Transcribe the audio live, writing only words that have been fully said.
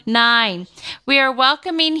9. We are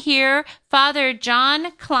welcoming here Father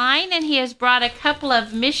John Klein, and he has brought a couple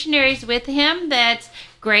of missionaries with him. That's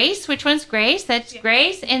Grace. Which one's Grace? That's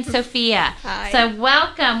Grace and Sophia. Hi. So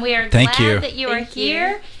welcome. We are Thank glad you. that you are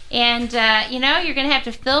here. And, you're going to have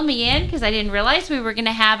to fill me in because I didn't realize we were going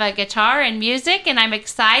to have a guitar and music, and I'm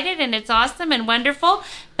excited, and it's awesome and wonderful,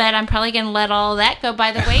 but I'm probably going to let all that go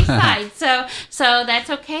by the wayside. So that's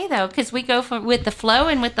okay, though, because we go with the flow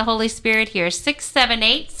and with the Holy Spirit here.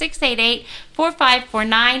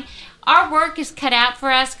 678-688-4549. Our work is cut out for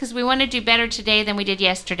us because we want to do better today than we did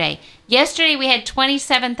yesterday. Yesterday we had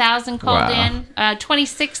 27,000 called in,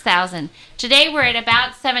 26,000. Today we're at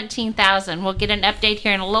about 17,000. We'll get an update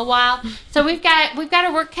here in a little while. So we've got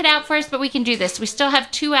our work cut out for us, but we can do this. We still have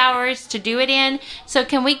 2 hours to do it in. So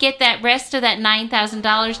can we get that rest of that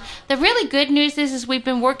 $9,000? The really good news is we've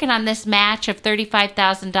been working on this match of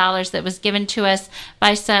 $35,000 that was given to us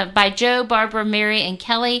by Joe, Barbara, Mary, and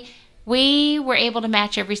Kelly. We were able to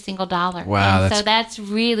match every single dollar. Wow, so that's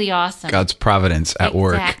really awesome. God's providence at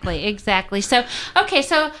work. Exactly. So, okay,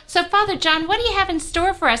 so Father John, what do you have in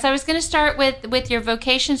store for us? I was going to start with your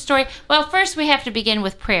vocation story. Well, first we have to begin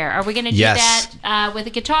with prayer. Are we going to do that with a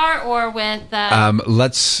guitar or with...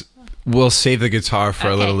 We'll save the guitar for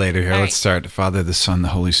a little later here. All Let's start. Father, the Son, the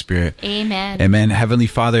Holy Spirit. Amen. Amen. Heavenly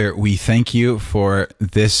Father, we thank you for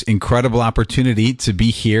this incredible opportunity to be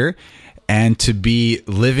here and to be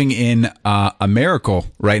living in a miracle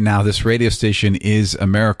right now. This radio station is a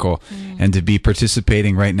miracle, and to be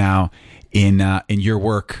participating right now in your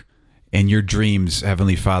work and your dreams,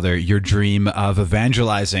 Heavenly Father, your dream of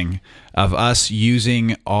evangelizing, of us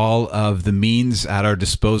using all of the means at our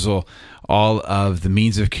disposal, all of the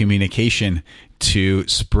means of communication to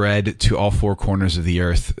spread to all four corners of the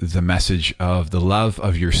earth the message of the love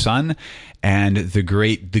of your Son and the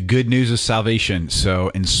good news of salvation. So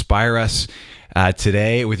inspire us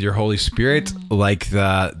today with your Holy Spirit, like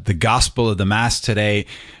the gospel of the Mass today.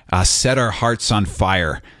 Set our hearts on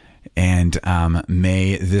fire, and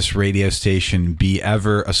may this radio station be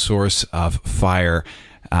ever a source of fire,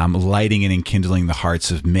 lighting and enkindling the hearts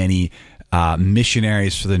of many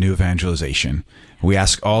missionaries for the new evangelization. We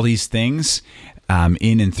ask all these things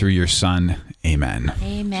in and through your Son. Amen.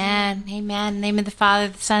 Amen. Amen. In the name of the Father,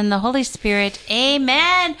 the Son, and the Holy Spirit.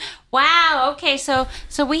 Amen. Wow. Okay. So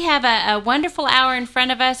we have a wonderful hour in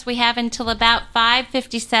front of us. We have until about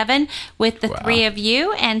 5:57 with the three of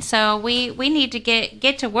you. And so we need to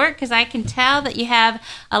get to work, because I can tell that you have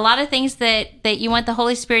a lot of things that you want the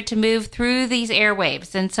Holy Spirit to move through these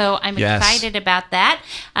airwaves. And so I'm excited about that.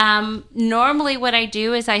 Normally what I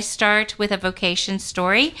do is I start with a vocation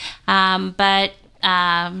story. But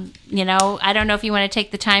I don't know if you want to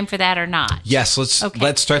take the time for that or not. Yes, let's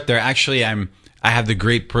start there. Actually, I have the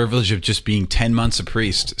great privilege of just being 10 months a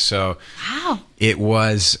priest. So it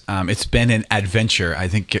was, it's been an adventure.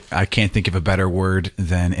 I can't think of a better word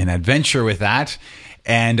than an adventure with that.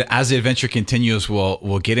 And as the adventure continues,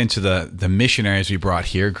 we'll get into the missionaries we brought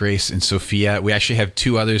here, Grace and Sophia. We actually have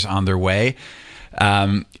 2 others on their way.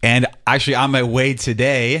 And actually on my way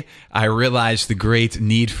today, I realized the great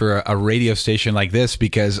need for a radio station like this,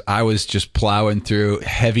 because I was just plowing through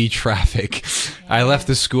heavy traffic. Yeah. I left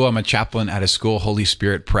the school. I'm a chaplain at a school, Holy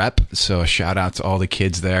Spirit Prep. So a shout out to all the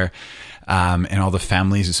kids there, and all the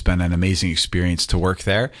families. It's been an amazing experience to work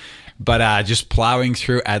there, but, just plowing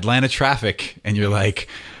through Atlanta traffic, and you're like,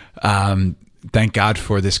 thank God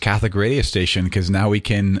for this Catholic radio station, because now we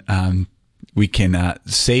can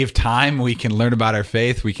save time, we can learn about our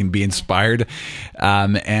faith, we can be inspired,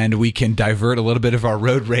 and we can divert a little bit of our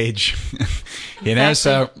road rage, know?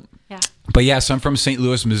 So, so I'm from St.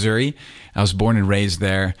 Louis, Missouri. I was born and raised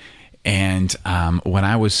there. And when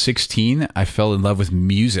I was 16, I fell in love with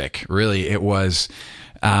music. Really, it was...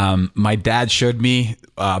 my dad showed me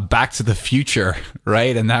Back to the Future,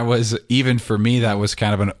 right? And that was, even for me, that was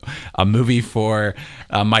kind of a movie for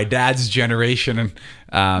my dad's generation.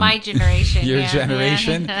 My generation. Your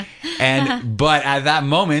generation. Yeah. But at that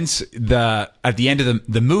moment, at the end of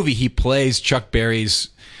the movie, he plays Chuck Berry's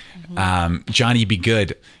Johnny Be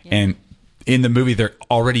Good. Yeah. And in the movie, they're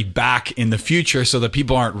already back in the future, so the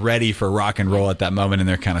people aren't ready for rock and roll at that moment, and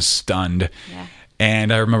they're kind of stunned. Yeah.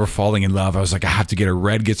 And I remember falling in love. I was like, I have to get a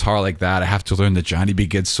red guitar like that. I have to learn the Johnny B.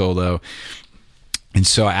 Good solo. And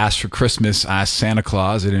so I asked for Christmas. I asked Santa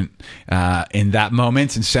Claus. In that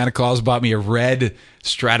moment, and Santa Claus bought me a red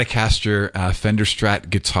Stratocaster Fender Strat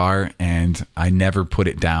guitar, and I never put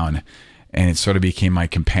it down. And it sort of became my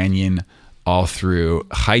companion all through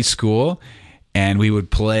high school. And we would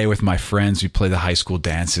play with my friends. We'd play the high school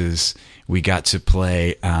dances. We got to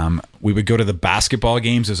play, we would go to the basketball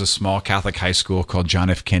games. There's a small Catholic high school called John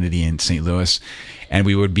F. Kennedy in St. Louis. and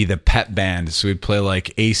we would be the pep band. So we'd play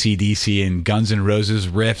like AC/DC and Guns N' Roses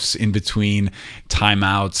riffs in between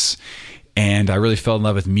timeouts. And I really fell in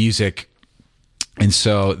love with music. And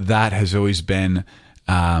so that has always been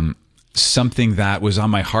something that was on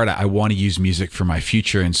my heart. I want to use music for my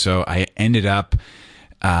future. And so I ended up,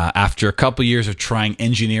 after a couple years of trying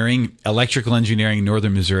engineering, electrical engineering in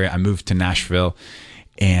Northern Missouri, I moved to Nashville,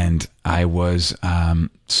 and I was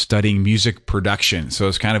studying music production. So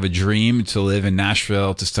it's kind of a dream to live in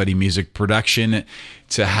Nashville, to study music production,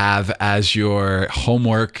 to have as your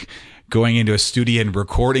homework going into a studio and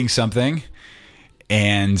recording something.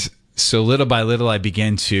 And so little by little, I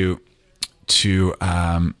began to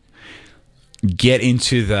get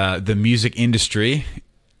into the music industry.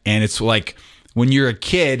 And it's like, when you're a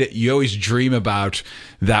kid, you always dream about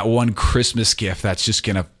that one Christmas gift that's just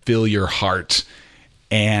going to fill your heart.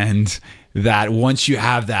 And that once you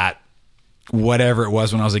have that, whatever it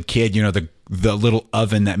was when I was a kid, you know, the little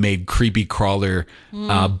oven that made creepy crawler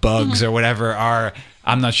bugs or whatever are,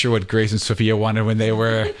 I'm not sure what Grace and Sophia wanted when they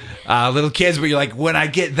were little kids, but you're like, when I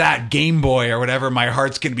get that Game Boy or whatever, my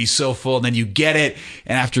heart's going to be so full. And then you get it,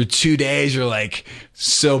 and after 2 days, you're like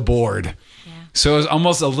so bored. Yeah. So it was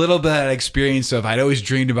almost a little bit of that experience of, I'd always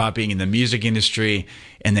dreamed about being in the music industry.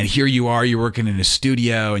 And then here you are, you're working in a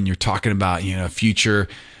studio and you're talking about, you know, future.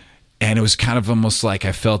 And it was kind of almost like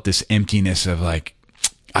I felt this emptiness of like,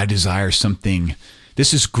 I desire something.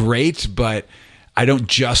 This is great, but I don't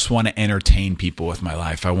just want to entertain people with my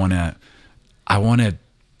life. I want to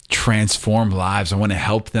transform lives. I want to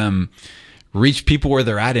help them reach people where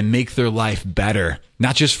they're at and make their life better.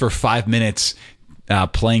 Not just for 5 minutes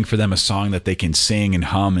playing for them a song that they can sing and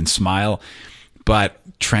hum and smile, but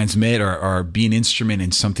transmit or be an instrument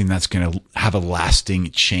in something that's going to have a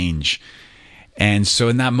lasting change. And so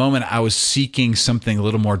in that moment, I was seeking something a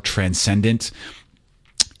little more transcendent,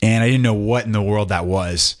 and I didn't know what in the world that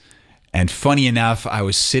was. And funny enough, I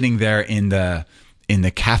was sitting there in the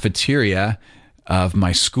cafeteria of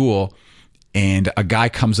my school, and a guy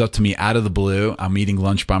comes up to me out of the blue. I'm eating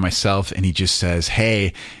lunch by myself, and he just says,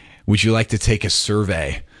 "Hey, would you like to take a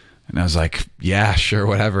survey?" And I was like, "Yeah, sure,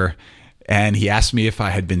 whatever." And he asked me if I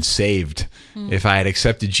had been saved, if I had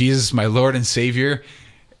accepted Jesus as my Lord and Savior.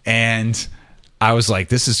 And I was like,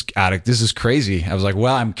 this is crazy. I was like,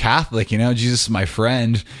 well, I'm Catholic, you know, Jesus is my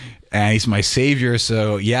friend and he's my Savior.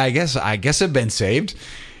 So yeah, I guess I've been saved.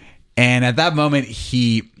 And at that moment,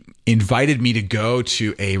 he invited me to go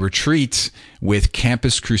to a retreat with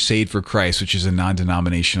Campus Crusade for Christ, which is a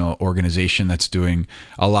non-denominational organization that's doing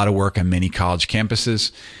a lot of work on many college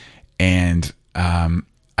campuses. And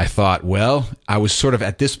I thought, well, I was sort of,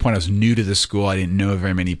 at this point, I was new to the school. I didn't know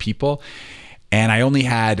very many people. And I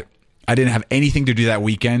didn't have anything to do that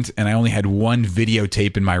weekend. And I only had one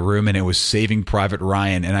videotape in my room, and it was Saving Private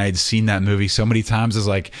Ryan. And I had seen that movie so many times. I was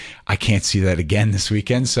like, I can't see that again this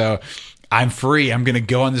weekend. So I'm free. I'm going to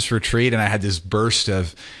go on this retreat. And I had this burst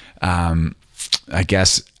of,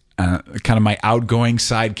 kind of my outgoing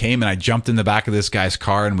side came, and I jumped in the back of this guy's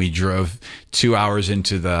car, and we drove 2 hours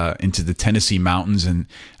into the Tennessee mountains, and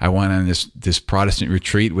I went on this Protestant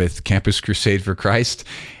retreat with Campus Crusade for Christ,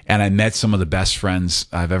 and I met some of the best friends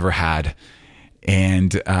I've ever had,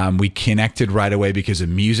 and we connected right away because of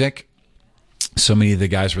music. So many of the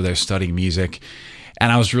guys were there studying music,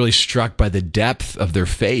 and I was really struck by the depth of their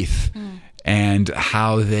faith. And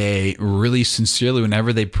how they really sincerely,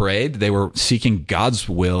 whenever they prayed, they were seeking God's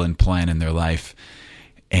will and plan in their life.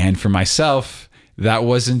 And for myself, that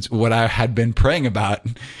wasn't what I had been praying about.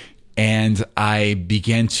 And I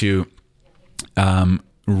began to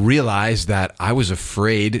realize that I was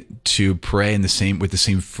afraid to pray with the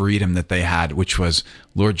same freedom that they had, which was,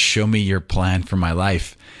 Lord, show me your plan for my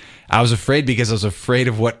life. I was afraid because I was afraid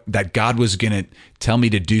of that God was going to tell me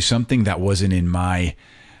to do something that wasn't in my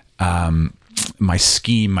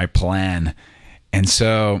scheme, my plan. And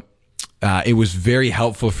so it was very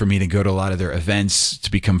helpful for me to go to a lot of their events,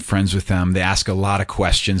 to become friends with them. They ask a lot of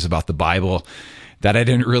questions about the Bible that I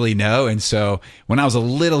didn't really know. And so when I was a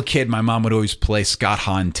little kid, my mom would always play Scott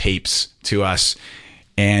Hahn tapes to us.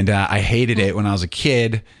 And I hated it when I was a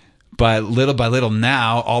kid. But little by little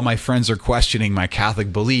now, all my friends are questioning my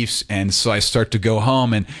Catholic beliefs. And so I start to go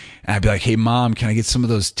home and I'd be like, hey, Mom, can I get some of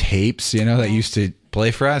those tapes, that used to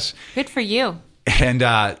play for us? Good for you. And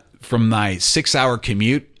from my 6-hour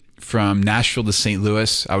commute from Nashville to St.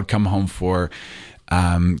 Louis, I would come home for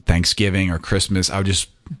Thanksgiving or Christmas. I would just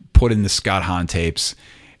put in the Scott Hahn tapes,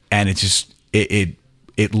 and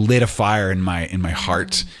it lit a fire in my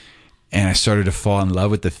heart. And I started to fall in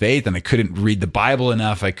love with the faith, and I couldn't read the Bible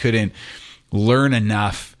enough. I couldn't learn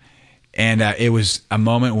enough. And it was a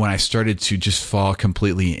moment when I started to just fall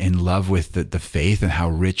completely in love with the faith and how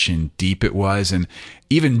rich and deep it was, and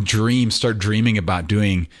even start dreaming about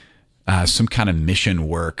doing some kind of mission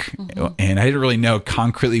work. Mm-hmm. And I didn't really know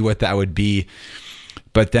concretely what that would be.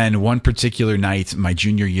 But then one particular night, my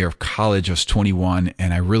junior year of college, I was 21,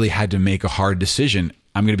 and I really had to make a hard decision.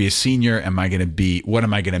 I'm going to be a senior. What am I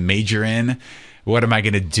going to major in? What am I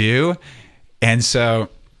going to do? And so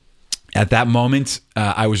at that moment,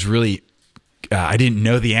 I was really, I didn't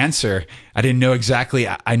know the answer. I didn't know exactly.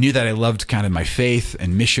 I knew that I loved kind of my faith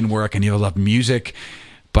and mission work. I knew I loved music,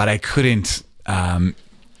 but I couldn't,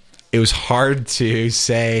 it was hard to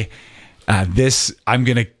say, I'm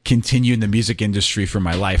going to continue in the music industry for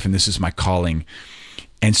my life, and this is my calling.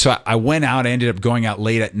 And so I went out. I ended up going out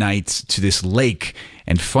late at night to this lake.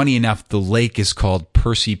 And funny enough, the lake is called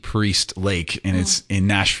Percy Priest Lake, and it's in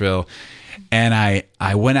Nashville. And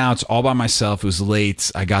I went out all by myself. It was late.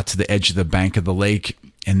 I got to the edge of the bank of the lake.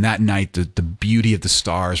 And that night, the beauty of the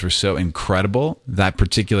stars were so incredible that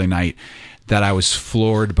particular night that I was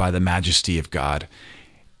floored by the majesty of God.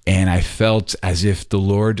 And I felt as if the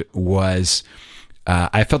Lord was,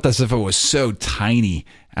 I felt as if it was so tiny,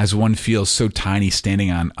 as one feels so tiny standing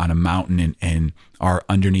on a mountain and are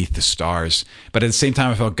underneath the stars. But at the same time,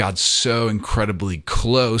 I felt God so incredibly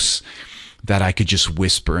close that I could just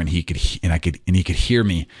whisper and he could hear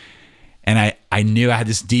me. And I knew I had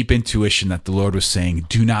this deep intuition that the Lord was saying,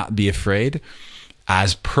 do not be afraid.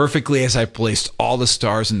 As perfectly as I placed all the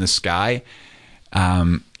stars in the sky,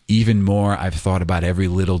 even more, I've thought about every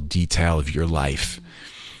little detail of your life.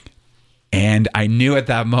 And I knew at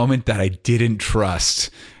that moment that I didn't trust.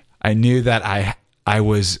 I knew that I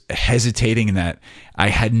was hesitating and that I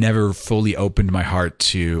had never fully opened my heart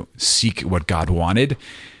to seek what God wanted.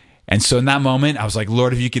 And so in that moment, I was like,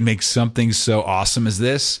 Lord, if you can make something so awesome as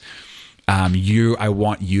this, I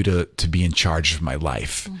want you to be in charge of my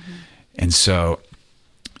life. Mm-hmm. And so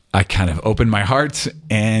I kind of opened my heart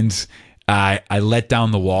and I let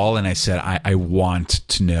down the wall and I said, I want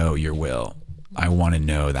to know your will. I want to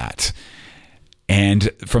know that. And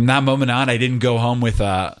from that moment on, I didn't go home with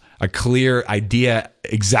a clear idea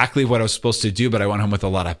exactly what I was supposed to do, but I went home with a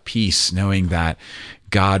lot of peace, knowing that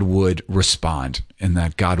God would respond and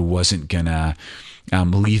that God wasn't going to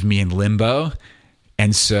leave me in limbo.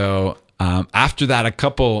 And so after that, a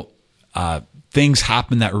couple things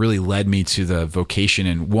happened that really led me to the vocation.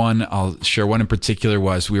 And I'll share one in particular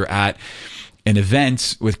was we were at an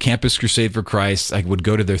event with Campus Crusade for Christ. I would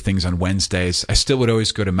go to their things on Wednesdays. I still would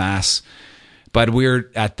always go to Mass. But we were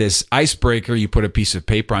at this icebreaker. You put a piece of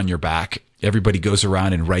paper on your back. Everybody goes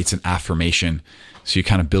around and writes an affirmation. So you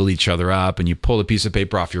kind of build each other up and you pull a piece of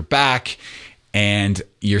paper off your back and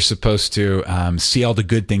you're supposed to see all the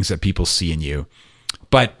good things that people see in you.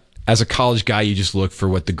 But as a college guy, you just look for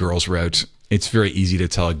what the girls wrote. It's very easy to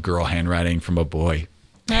tell a girl handwriting from a boy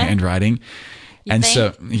handwriting. And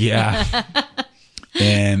so, yeah.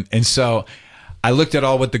 and so I looked at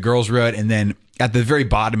all what the girls wrote, and then at the very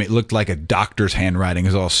bottom, it looked like a doctor's handwriting. It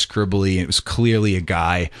was all scribbly, and it was clearly a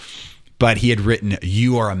guy, but he had written,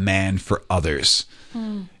 "You are a man for others."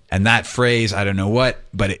 And that phrase, I don't know what,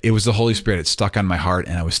 but it was the Holy Spirit. It stuck on my heart,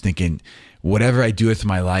 and I was thinking, whatever I do with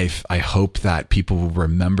my life, I hope that people will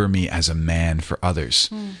remember me as a man for others.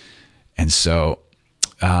 And so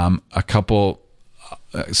some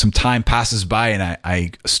time passes by and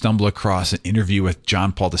I stumble across an interview with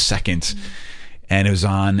John Paul II, and it was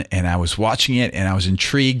on, and I was watching it and I was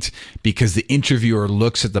intrigued because the interviewer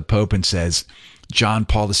looks at the Pope and says, John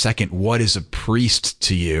Paul II, what is a priest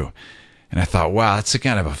to you? And I thought, wow, that's a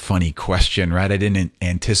kind of a funny question, right? I didn't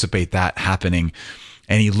anticipate that happening.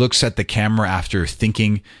 And he looks at the camera after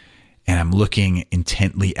thinking, and I'm looking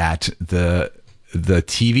intently at the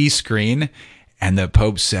TV screen, and the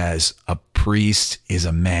Pope says, a priest is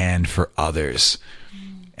a man for others.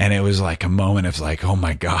 And it was like a moment of like, oh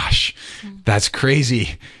my gosh, that's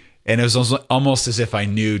crazy. And it was almost as if I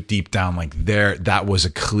knew deep down, like that was a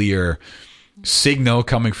clear signal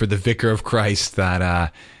coming for the Vicar of Christ that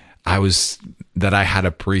I had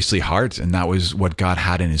a priestly heart, and that was what God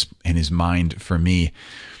had in his mind for me.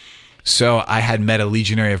 So I had met a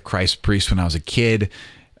Legionary of Christ priest when I was a kid,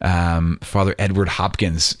 Father Edward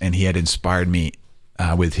Hopkins, and he had inspired me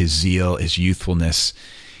with his zeal, his youthfulness,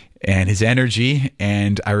 and his energy.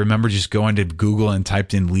 And I remember just going to Google and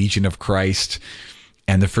typed in Legion of Christ,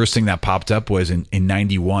 and the first thing that popped up was in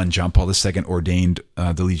 91, John Paul II ordained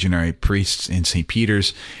the Legionary priests in St.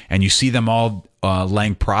 Peter's, and you see them all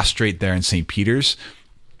laying prostrate there in St. Peter's,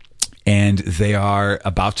 and they are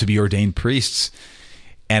about to be ordained priests.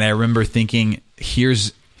 And I remember thinking, here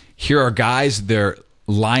are guys, they're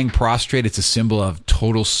lying prostrate, it's a symbol of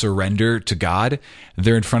total surrender to God.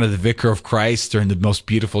 They're in front of the Vicar of Christ. They're in the most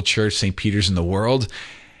beautiful church, St. Peter's in the world.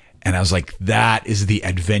 And I was like, that is the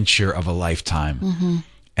adventure of a lifetime. Mm-hmm.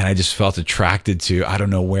 And I just felt attracted to, I don't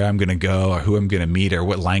know where I'm going to go or who I'm going to meet or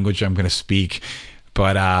what language I'm going to speak,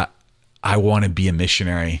 but I want to be a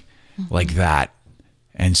missionary like that.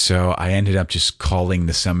 And so I ended up just calling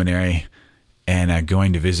the seminary and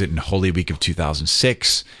going to visit in Holy Week of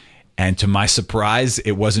 2006. And to my surprise,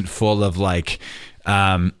 it wasn't full of like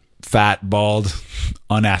fat, bald,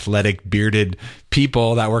 unathletic, bearded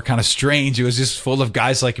people that were kind of strange. It was just full of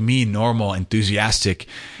guys like me, normal, enthusiastic.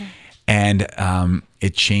 And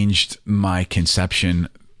it changed my conception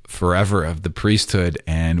forever of the priesthood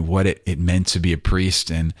and what it meant to be a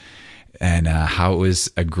priest and how it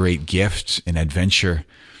was a great gift and adventure.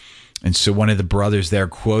 And so one of the brothers there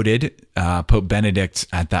quoted Pope Benedict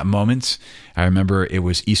at that moment. I remember it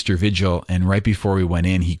was Easter Vigil, and right before we went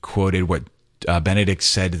in, he quoted what Benedict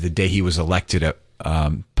said the day he was elected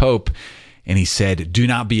Pope. And he said, "Do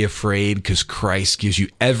not be afraid, because Christ gives you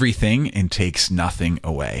everything and takes nothing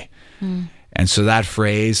away." And so that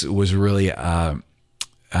phrase was really, I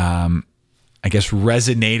guess,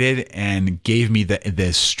 resonated and gave me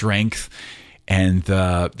the strength and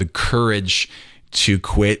the courage to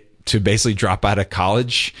quit, to basically drop out of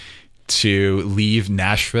college, to leave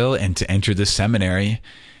Nashville and to enter the seminary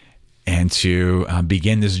and to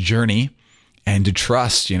begin this journey and to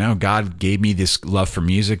trust, God gave me this love for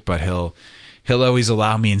music, but he'll always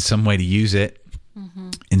allow me in some way to use it. Mm-hmm.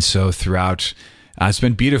 And so throughout, it's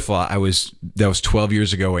been beautiful. That was 12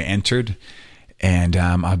 years ago I entered, and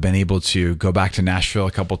I've been able to go back to Nashville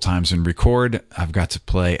a couple times and record. I've got to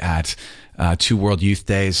play at 2 World Youth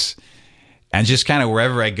Days. And just kind of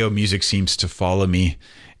wherever I go, music seems to follow me,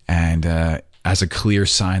 and as a clear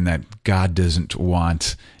sign that God doesn't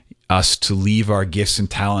want us to leave our gifts and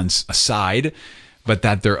talents aside, but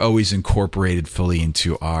that they're always incorporated fully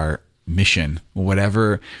into our mission.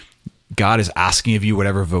 Whatever God is asking of you,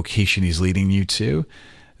 whatever vocation he's leading you to,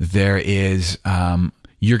 there is,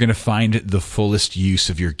 you're going to find the fullest use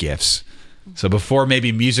of your gifts. So before,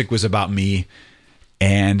 maybe music was about me,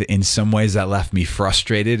 and in some ways that left me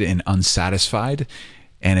frustrated and unsatisfied.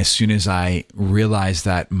 And as soon as I realized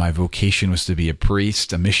that my vocation was to be a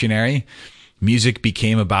priest, a missionary, music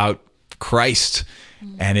became about Christ.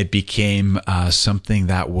 And it became something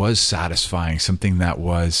that was satisfying, something that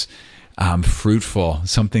was fruitful,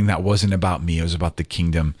 something that wasn't about me. It was about the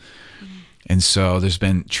kingdom. And so there's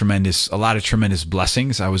been a lot of tremendous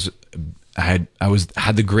blessings. I had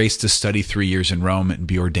the grace to study 3 years in Rome and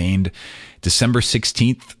be ordained December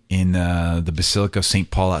 16th in the Basilica of St.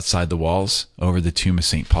 Paul outside the walls over the tomb of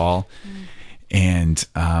St. Paul. And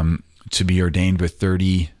to be ordained with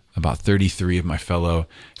about 33 of my fellow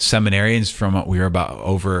seminarians we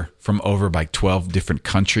were from over by 12 different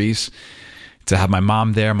countries. To have my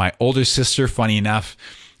mom there, my older sister, funny enough,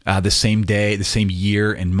 the same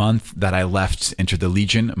year and month that I left, entered the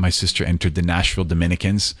Legion, my sister entered the Nashville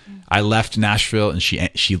Dominicans. I left Nashville and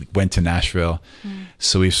she went to Nashville.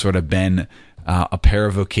 So we've sort of been a pair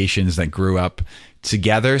of vocations that grew up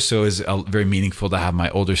together. So it was very meaningful to have my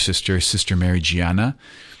older sister, Sister Mary Gianna,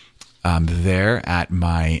 there at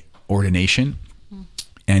my ordination,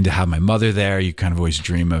 and to have my mother there. You kind of always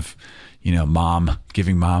dream of, mom,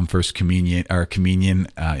 giving mom first communion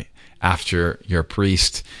after you're a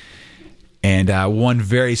priest. And one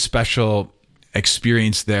very special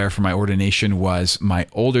experience there for my ordination was my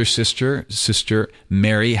older sister, Sister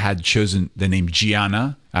Mary, had chosen the name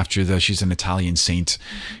Gianna after she's an Italian saint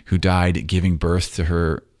who died giving birth to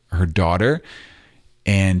her daughter.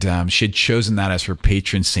 And she had chosen that as her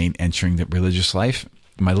patron saint entering the religious life.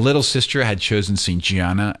 My little sister had chosen Saint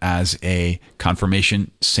Gianna as a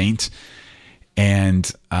confirmation saint.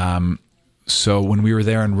 And so when we were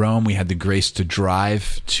there in Rome, we had the grace to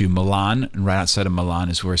drive to Milan, and right outside of Milan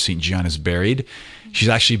is where St. Gianna is buried. She's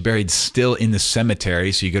actually buried still in the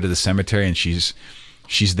cemetery. So you go to the cemetery and she's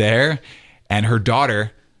there. And her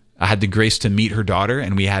daughter, I had the grace to meet her daughter,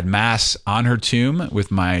 and we had mass on her tomb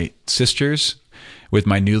with my sisters, with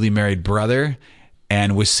my newly married brother,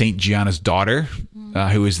 and with St. Gianna's daughter,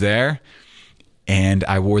 who was there. And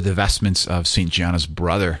I wore the vestments of St. Gianna's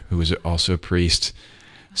brother, who was also a priest.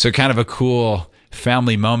 So kind of a cool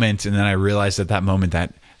family moment. And then I realized at that moment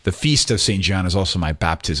that the feast of St. Gianna is also my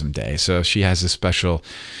baptism day. So she has a special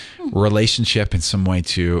relationship in some way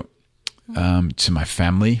to my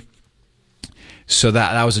family. So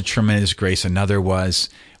that was a tremendous grace. Another was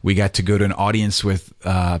we got to go to an audience with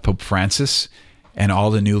Pope Francis, and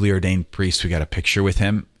all the newly ordained priests. We got a picture with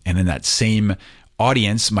him. And in that same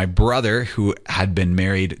audience, my brother, who had been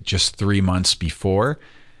married just 3 months before,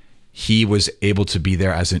 he was able to be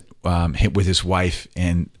there as with his wife,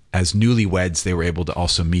 and as newlyweds, they were able to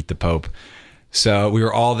also meet the Pope. So we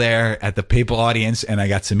were all there at the papal audience, and I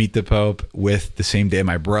got to meet the Pope with the same day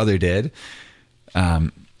my brother did.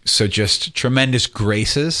 So just tremendous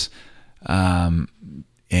graces, and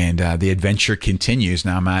the adventure continues.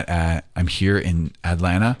 Now I'm here in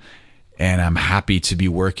Atlanta, and I'm happy to be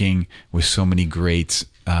working with so many great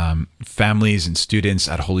families and students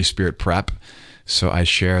at Holy Spirit Prep. So I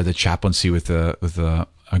share the chaplaincy with a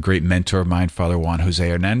great mentor of mine, Father Juan Jose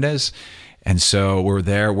Hernandez. And so we're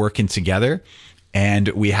there working together, and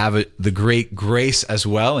we have the great grace as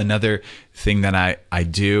well. Another thing that I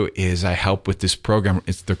do is I help with this program.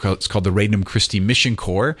 It's called the Regnum Christi Mission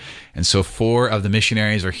Corps. And so 4 of the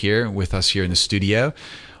missionaries are here with us here in the studio,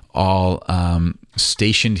 all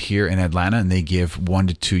stationed here in Atlanta, and they give 1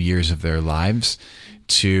 to 2 years of their lives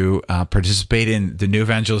to participate in the new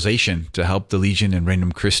evangelization, to help the Legion and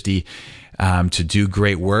Regnum Christi to do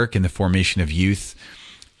great work in the formation of youth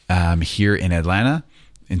here in Atlanta.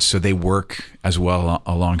 And so they work as well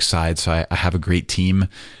alongside. So I have a great team.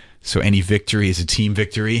 So any victory is a team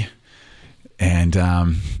victory. And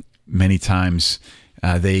many times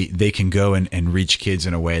they can go and reach kids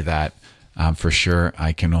in a way that for sure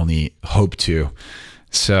I can only hope to.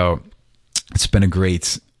 So it's been a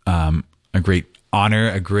great honor,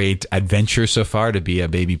 a great adventure so far to be a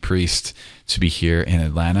baby priest, to be here in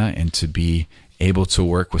Atlanta, and to be able to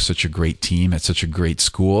work with such a great team at such a great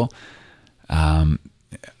school.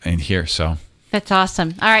 And here, so that's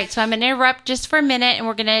awesome. All right, so I'm going to interrupt just for a minute, and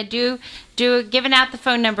we're going to do giving out the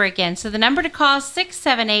phone number again. So the number to call is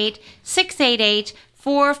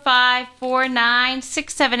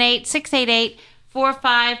 678-688-4549,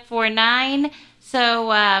 678-688-4549.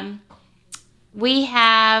 So we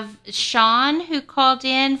have Sean, who called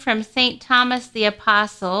in from St. Thomas the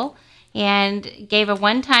Apostle and gave a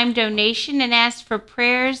one-time donation and asked for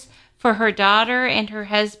prayers for her daughter and her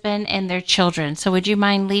husband and their children. So would you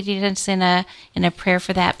mind leading us in a prayer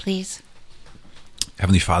for that, please?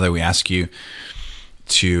 Heavenly Father, we ask you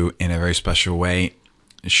to, in a very special way,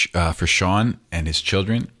 for Sean and his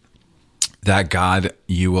children, that God,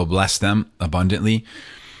 you will bless them abundantly,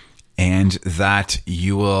 and that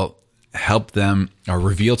you will help them or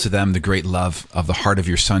reveal to them the great love of the heart of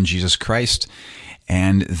your Son, Jesus Christ,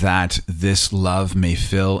 and that this love may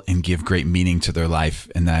fill and give great meaning to their life,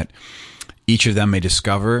 and that each of them may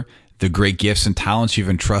discover the great gifts and talents you've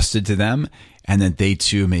entrusted to them, and that they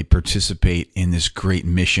too may participate in this great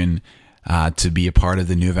mission to be a part of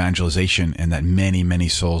the new evangelization, and that many, many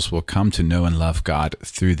souls will come to know and love God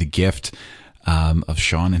through the gift of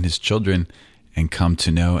Sean and his children, and come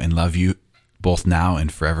to know and love you both now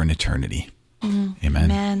and forever in eternity. Amen.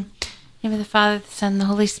 Amen. In the name of the Father, the Son, and the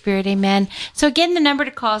Holy Spirit. Amen. So again, the number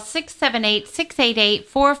to call is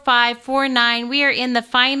 678-688-4549. We are in the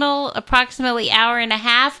final approximately hour and a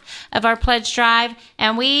half of our pledge drive.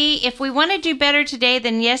 And if we want to do better today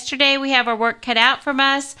than yesterday, we have our work cut out for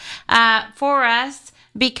us,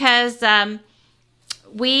 because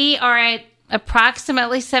we are at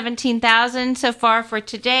approximately 17,000 so far for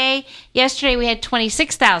today. Yesterday we had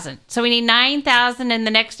 26,000. So we need 9,000 in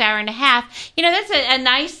the next hour and a half. That's a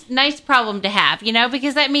nice problem to have,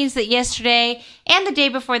 because that means that yesterday and the day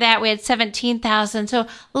before that we had 17,000. So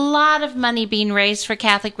a lot of money being raised for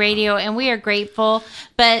Catholic Radio, and we are grateful.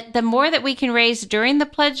 But the more that we can raise during the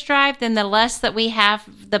pledge drive, then the less that we have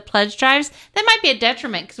the pledge drives. That might be a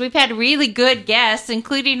detriment, because we've had really good guests,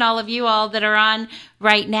 including all of you all that are on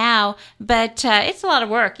right now. But it's a lot of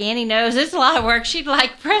work. Annie knows it's a lot of work. She'd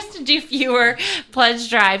like for us to do fewer pledge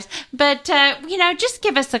drives. But, just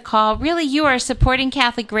give us a call. Really, you are supporting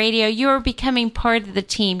Catholic Radio. You are becoming part of the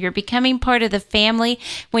team. You're becoming part of the family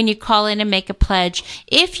when you call in and make a pledge.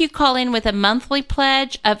 If you call in with a monthly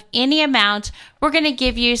pledge of any amount, we're going to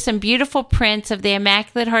give you some beautiful prints of the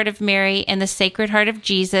Immaculate Heart of Mary and the Sacred Heart of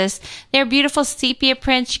Jesus. They're beautiful sepia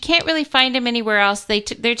prints. You can't really find them anywhere else.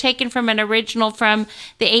 They're taken from an original from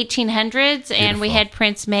the 1800s, and we had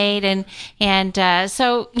prints made.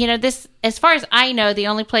 So this, as far as I know, the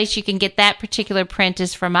only place you can get that particular print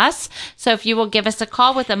is from us. So if you will give us a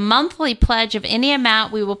call with a monthly pledge of any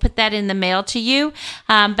amount, we will put that in the mail to you.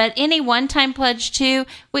 But any one-time pledge too.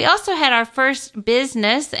 We also had our first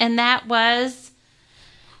business, and that was...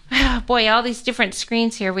 Oh, boy, all these different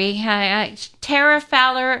screens here. We Tara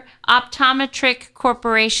Fowler Optometric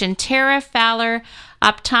Corporation. Tara Fowler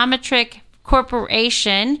Optometric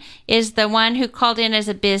Corporation is the one who called in as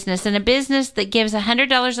a business. And a business that gives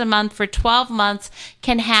 $100 a month for 12 months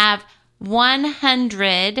can have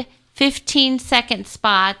 100 15-second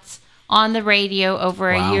spots on the radio over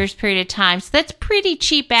a year's period of time. So that's pretty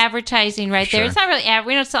cheap advertising right there. It's not really,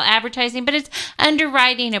 we don't sell advertising, but it's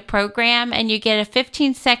underwriting a program, and you get a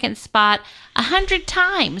 15-second spot 100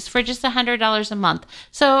 times for just $100 a month.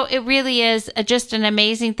 So it really is just an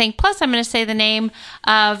amazing thing. Plus, I'm going to say the name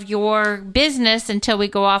of your business until we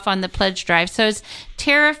go off on the pledge drive. So it's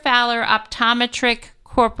Tara Fowler Optometric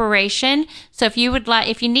Corporation. So if you would like,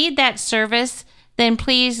 if you need that service, then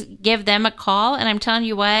please give them a call. And I'm telling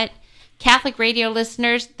you what, Catholic radio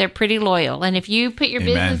listeners, they're pretty loyal. And if you put your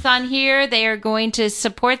business on here, they are going to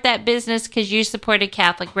support that business because you supported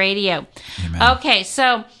Catholic radio. Amen. Okay,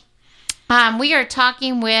 so we are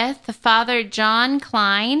talking with Father John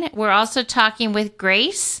Klein. We're also talking with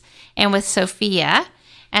Grace and with Sophia.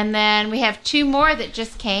 And then we have two more that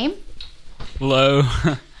just came. Hello.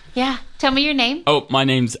 Yeah, tell me your name. Oh, my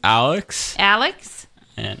name's Alex. Alex.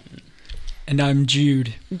 And I'm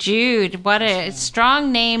Jude. Jude, what a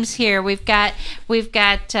strong names here. We've got where did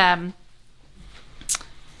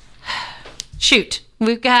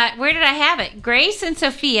I have it? Grace and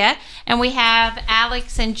Sophia, and we have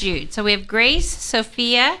Alex and Jude. So we have Grace,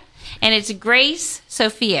 Sophia, and it's Grace,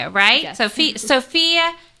 Sophia, right? Yes.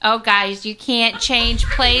 Sophia. Oh, guys, you can't change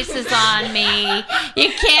places on me. You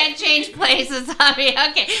can't change places on me.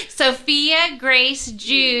 Okay, Sophia, Grace,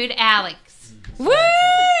 Jude, Alex. Woo!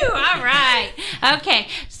 All right. Okay,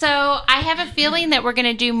 so I have a feeling that we're going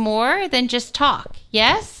to do more than just talk.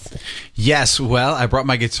 Yes? Yes. Well, I brought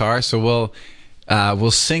my guitar, so we'll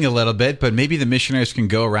sing a little bit, but maybe the missionaries can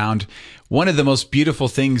go around. One of the most beautiful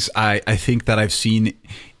things I think that I've seen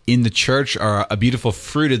in the church, are a beautiful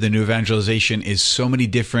fruit of the new evangelization, is so many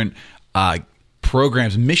different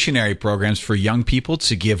programs, missionary programs for young people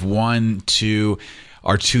to give 1, 2,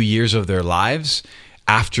 or 2 years of their lives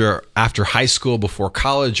after high school, before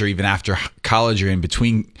college, or even after college, or in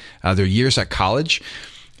between their years at college.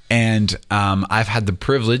 And I've had the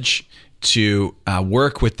privilege to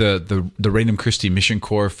work with the Regnum Christi Mission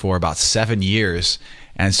Corps for about 7 years.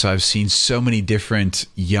 And so I've seen so many different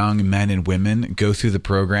young men and women go through the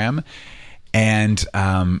program. And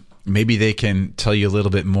maybe they can tell you a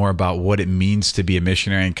little bit more about what it means to be a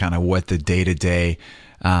missionary and kind of what the day-to-day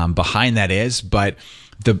behind that is. But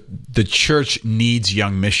the church needs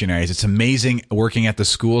young missionaries. It's amazing working at the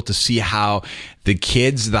school to see how the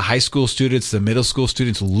kids, the high school students, the middle school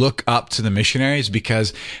students look up to the missionaries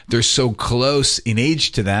because they're so close in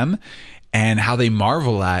age to them, and how they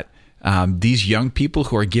marvel at these young people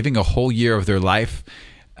who are giving a whole year of their life,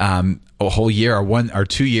 a whole year or 1 or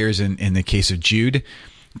 2 years in the case of Jude,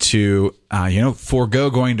 to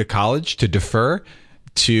forego going to college, to defer,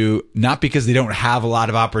 to not because they don't have a lot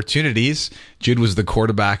of opportunities. Jude was the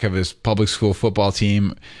quarterback of his public school football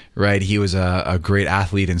team, right? He was a great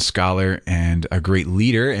athlete and scholar and a great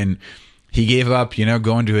leader. And he gave up,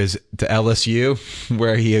 going to LSU,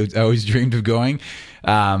 where he had always dreamed of going,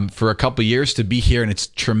 for a couple of years to be here. And it's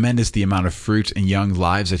tremendous, the amount of fruit and young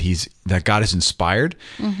lives that God has inspired.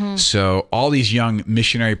 Mm-hmm. So all these young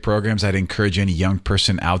missionary programs, I'd encourage any young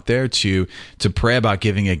person out there to pray about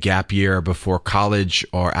giving a gap year before college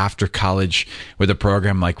or after college with a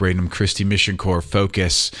program like Regnum Christi Mission Corps,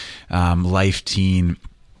 Focus, Life Teen.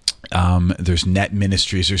 There's Net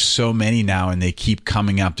Ministries. There's so many now, and they keep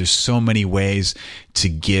coming up. There's so many ways to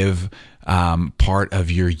give part of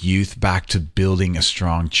your youth back to building a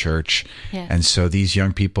strong church. Yes. And so these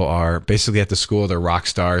young people are basically at the school, they're rock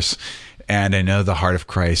stars. And I know the heart of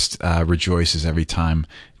Christ rejoices every time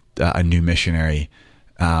a new missionary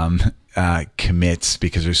commits,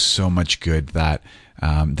 because there's so much good that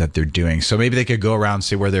they're doing. So maybe they could go around,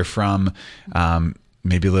 say where they're from,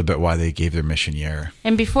 maybe a little bit why they gave their mission year.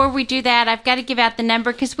 And before we do that, I've got to give out the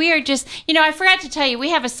number, because we are just, I forgot to tell you, we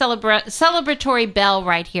have a celebratory bell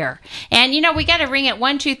right here. And, we got to ring it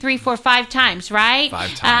 1, 2, 3, 4, 5 times, right?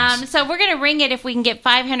 5 times. So we're going to ring it if we can get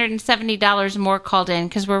 $570 more called in,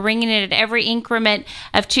 because we're ringing it at every increment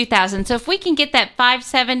of 2,000. So if we can get that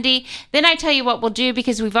 570, then I tell you what we'll do,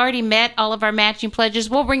 because we've already met all of our matching pledges.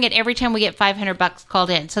 We'll ring it every time we get $500 called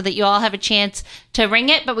in, so that you all have a chance to ring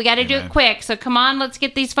it, but we got to do it quick. So come on, let's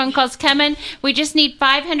get these phone calls coming. We just need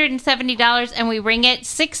 $570, and we ring it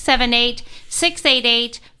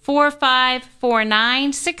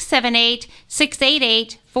 678-688-4549,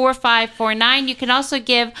 678-688-4549. You can also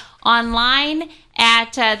give online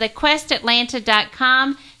at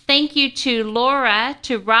thequestatlanta.com. Thank you to Laura,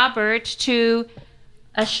 to Robert, to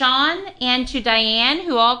Sean and to Diane,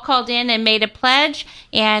 who all called in and made a pledge,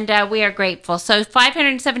 and we are grateful. So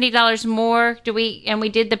 $570 more. We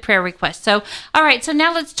did the prayer request. So all right. So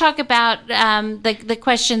now let's talk about the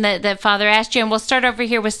question that Father asked you, and we'll start over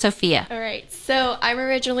here with Sophia. All right. So I'm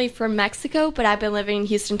originally from Mexico, but I've been living in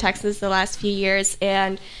Houston, Texas the last few years,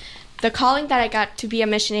 and the calling that I got to be a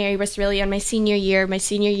missionary was really on my senior year. My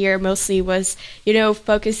senior year mostly was,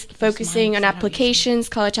 focusing on applications,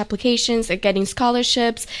 college applications, and getting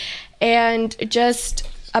scholarships. And just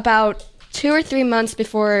about 2 or 3 months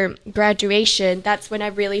before graduation, that's when I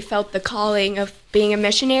really felt the calling of being a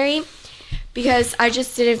missionary, because I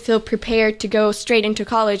just didn't feel prepared to go straight into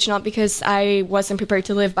college, not because I wasn't prepared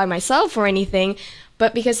to live by myself or anything,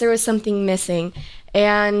 but because there was something missing.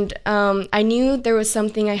 And I knew there was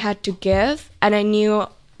something I had to give, and I knew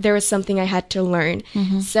there was something I had to learn.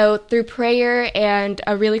 Mm-hmm. So through prayer and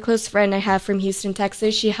a really close friend I have from Houston,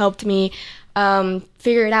 Texas, she helped me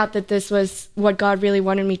figure it out that this was what God really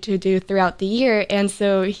wanted me to do throughout the year. And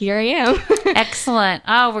so here I am. Excellent.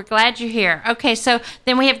 Oh, we're glad you're here. Okay, so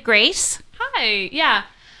then we have Grace. Hi. Yeah.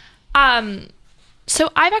 So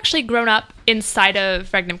I've actually grown up inside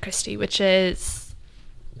of Regnum Christi, which is...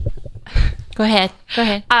 Go ahead.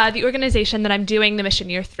 The organization that I'm doing the mission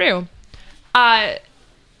year through.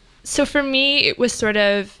 So for me, it was sort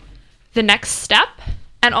of the next step,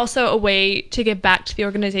 and also a way to give back to the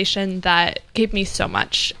organization that gave me so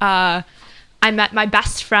much. I met my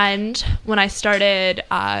best friend when I started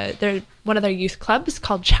one of their youth clubs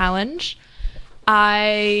called Challenge.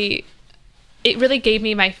 It really gave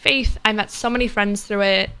me my faith. I met so many friends through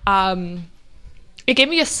it. It gave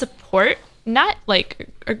me a support net, like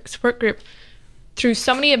a support group, through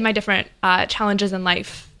so many of my different challenges in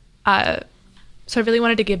life. So I really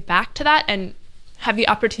wanted to give back to that and have the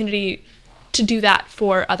opportunity to do that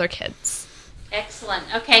for other kids. Excellent.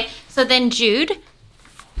 Okay, so then Jude.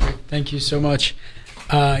 Thank you so much.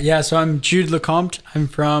 So I'm Jude Lecomte. I'm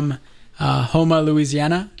from Houma,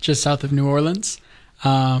 Louisiana, just south of New Orleans.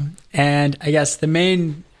 And I guess the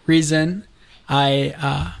main reason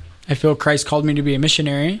I feel Christ called me to be a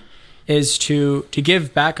missionary is to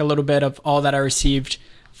give back a little bit of all that I received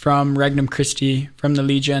from Regnum Christi, from the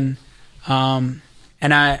Legion. And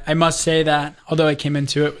I must say that although I came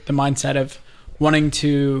into it with the mindset of wanting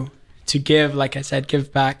to give, like I said,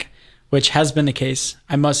 give back, which has been the case,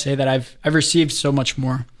 I must say that I've received so much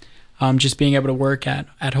more. Just being able to work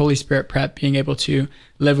at Holy Spirit Prep, being able to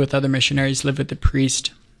live with other missionaries, live with the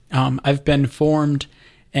priest. I've been formed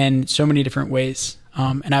in so many different ways.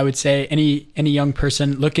 And I would say any young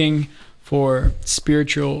person looking for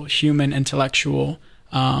spiritual, human, intellectual,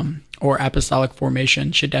 or apostolic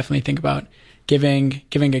formation should definitely think about giving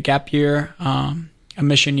a gap year, a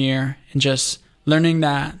mission year, and just learning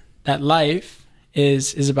that life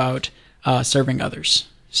is about serving others.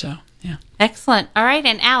 So, yeah. Excellent. All right,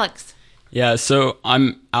 and Alex. Yeah, so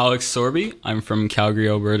I'm Alex Sorby. I'm from Calgary,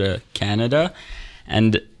 Alberta, Canada.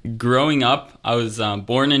 And growing up, I was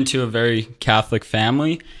born into a very Catholic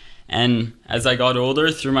family. And as I got older,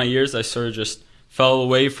 through my years, I sort of just fell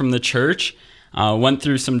away from the church. Went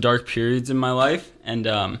through some dark periods in my life, and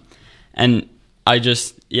I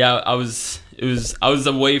just I was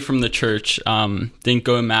away from the church. Didn't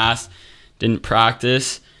go to mass, didn't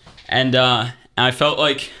practice, and I felt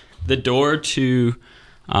like the door to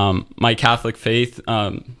my Catholic faith,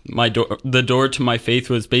 the door to my faith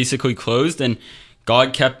was basically closed, and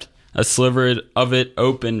God kept a sliver of it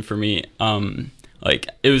open for me. Like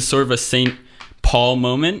it was sort of a St. Paul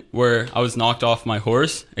moment where I was knocked off my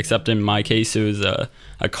horse, except in my case it was a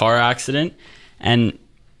car accident. And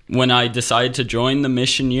when I decided to join the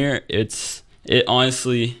mission year, it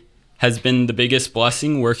honestly has been the biggest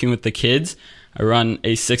blessing working with the kids. I run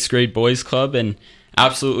a 6th grade boys club and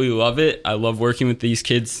absolutely love it. I love working with these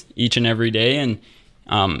kids each and every day, and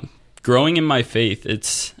growing in my faith,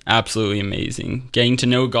 it's absolutely amazing. Getting to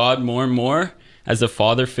know God more and more as a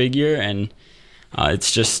father figure, and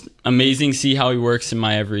it's just amazing to see how he works in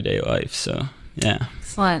my everyday life. So, yeah.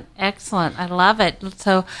 Excellent. I love it.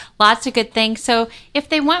 So lots of good things. So if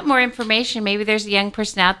they want more information, maybe there's a young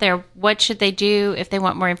person out there, what should they do if they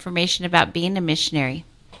want more information about being a missionary?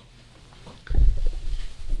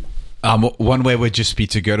 One way would just be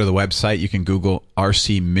to go to the website. You can Google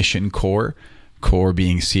RC Mission Corps. Corps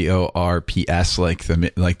being CORPS, like the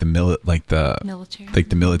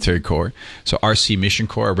military corps. So RC Mission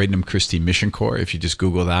Corps, Regnum Christi Mission Corps. If you just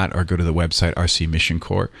Google that or go to the website RC Mission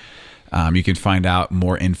Corps, you can find out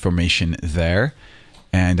more information there,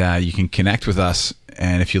 and you can connect with us.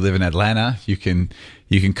 And if you live in Atlanta, you can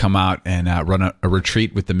you can come out and run a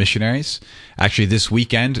retreat with the missionaries. Actually, this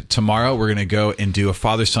weekend, tomorrow, we're going to go and do a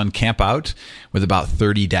father-son camp out with about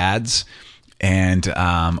 30 dads and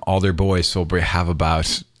all their boys. So we'll have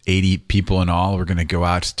about 80 people in all. We're going to go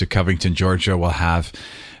out to Covington, Georgia. We'll have,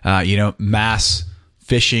 mass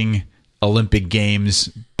fishing, Olympic Games,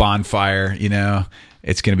 bonfire,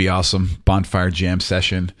 It's going to be awesome. Bonfire jam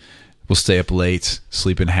session. We'll stay up late,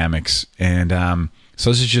 sleep in hammocks. And so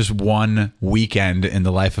this is just one weekend in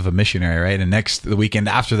the life of a missionary, right? And the weekend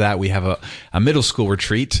after that, we have a middle school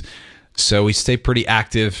retreat. So we stay pretty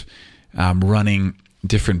active, running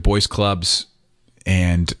different boys clubs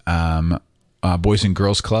and boys and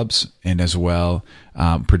girls clubs, and as well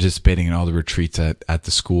participating in all the retreats at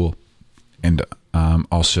the school, and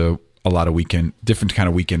also a lot of different kind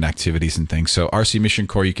of weekend activities and things. So RC Mission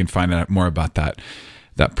Corps, you can find out more about that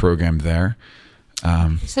program there.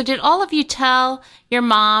 So did all of you tell your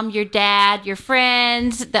mom, your dad, your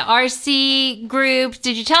friends, the RC groups,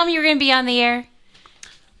 did you tell them you were going to be on the air?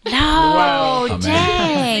 No, Wow.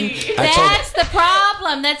 dang. That's the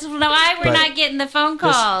problem. That's why we're not getting the phone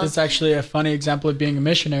calls. This is actually a funny example of being a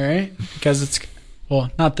missionary, because it's,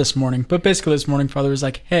 well, not this morning, but basically this morning, Father was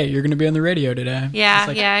like, hey, you're going to be on the radio today. Yeah,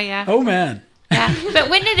 like, yeah. Oh, man. Yeah, but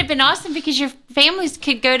wouldn't it have been awesome, because your families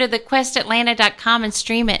could go to thequestatlanta.com and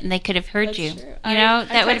stream it, and they could have heard That's you. true.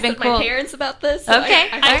 That would have been cool. My parents about this. So Okay,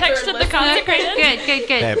 I texted the consecrated. Good.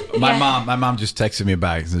 Hey, my mom just texted me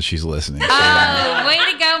back and she's listening. So, Oh, way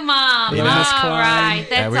to go, Mom! Yeah, Miss All Klein. right,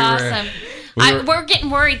 that's awesome. We're getting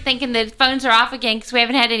worried, thinking the phones are off again because we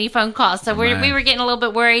haven't had any phone calls. So we were getting a little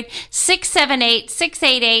bit worried.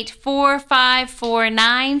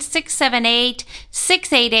 678-688-4549.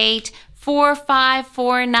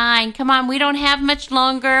 678-688-4549. Come on, we don't have much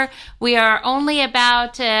longer. We are only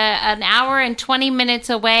about an hour and 20 minutes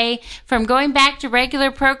away from going back to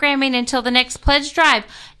regular programming until the next pledge drive.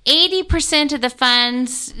 80% of the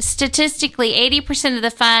funds, statistically, 80% of the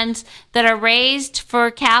funds that are raised for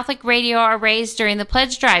Catholic Radio are raised during the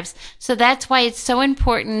pledge drives. So that's why it's so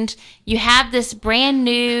important. You have this brand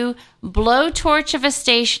new blowtorch of a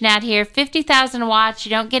station out here, 50,000 watts. You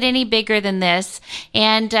don't get any bigger than this.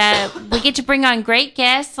 And we get to bring on great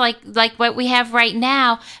guests like what we have right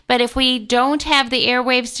now. But if we don't have the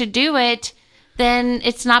airwaves to do it, then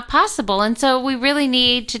it's not possible. And so we really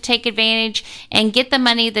need to take advantage and get the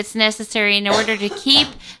money that's necessary in order to keep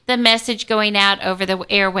the message going out over the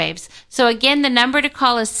airwaves. So again, the number to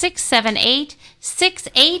call is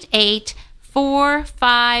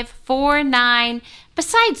 678-688-4549.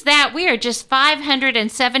 Besides that, we are just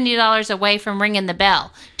 $570 away from ringing the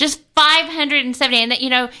bell. Just $570. And,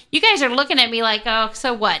 you guys are looking at me like, oh,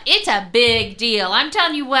 so what? It's a big deal. I'm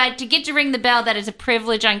telling you what, to get to ring the bell, that is a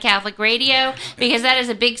privilege on Catholic Radio, because that is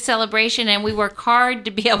a big celebration, and we work hard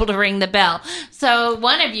to be able to ring the bell. So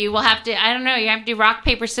one of you will have to, I don't know, you have to do rock,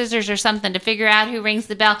 paper, scissors or something to figure out who rings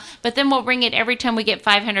the bell. But then we'll ring it every time we get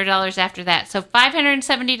 $500 after that. So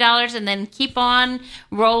 $570, and then keep on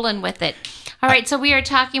rolling with it. All right, so we are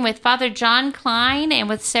talking with Father John Klein and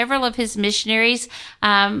with several of his missionaries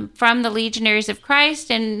from the Legionaries of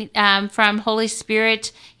Christ and from Holy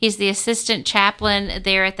Spirit. He's the assistant chaplain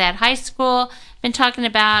there at that high school. Been talking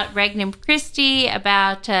about Regnum Christi,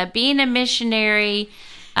 about being a missionary,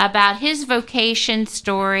 about his vocation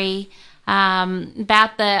story,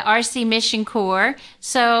 about the RC Mission Corps.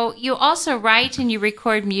 So you also write and you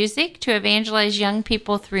record music to evangelize young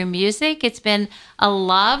people through music. It's been a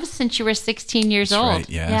love since you were 16 years old. Right,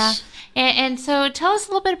 yes. Yeah. And so tell us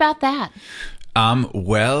a little bit about that.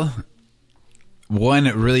 Well, one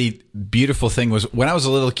really beautiful thing was when I was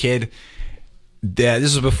a little kid,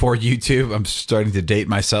 this was before YouTube. I'm starting to date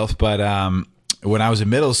myself, but when I was in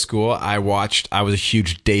middle school, I was a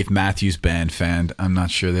huge Dave Matthews Band fan. I'm not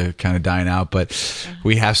sure, they're kind of dying out, but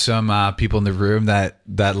we have some people in the room that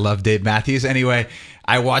love Dave Matthews. Anyway,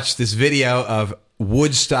 I watched this video of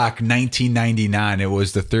Woodstock 1999. It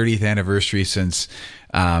was the 30th anniversary since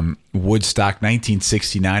Woodstock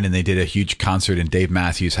 1969, and they did a huge concert, and Dave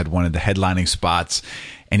Matthews had one of the headlining spots.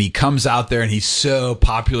 And he comes out there and he's so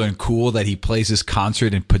popular and cool that he plays his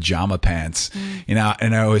concert in pajama pants. And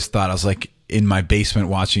I always thought, I was like in my basement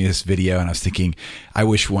watching this video, and I was thinking, I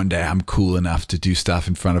wish one day I'm cool enough to do stuff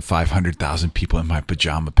in front of 500,000 people in my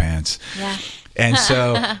pajama pants. Yeah. And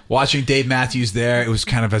so watching Dave Matthews there, it was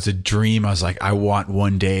kind of as a dream. I was like, I want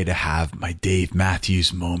one day to have my Dave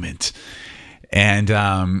Matthews moment. And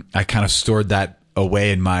I kind of stored that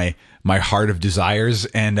away in my heart of desires.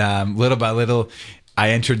 And little by little,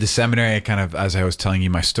 I entered the seminary, kind of as I was telling you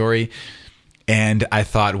my story. And I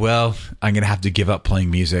thought, well, I'm going to have to give up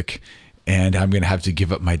playing music, and I'm going to have to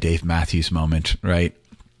give up my Dave Matthews moment, right?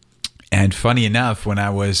 And funny enough, when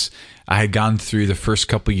I had gone through the first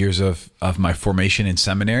couple years of my formation in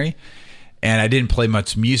seminary, and I didn't play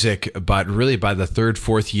much music, but really by the third,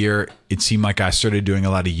 fourth year, it seemed like I started doing a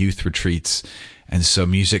lot of youth retreats. And so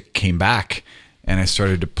music came back, and I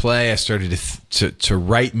started to play. I started to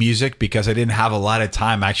write music because I didn't have a lot of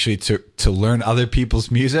time actually to learn other people's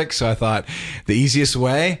music. So I thought the easiest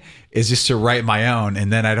way is just to write my own,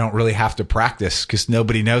 and then I don't really have to practice because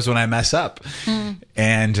nobody knows when I mess up.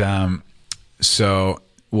 And so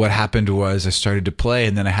what happened was I started to play,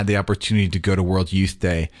 and then I had the opportunity to go to World Youth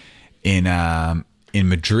Day in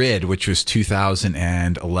Madrid, which was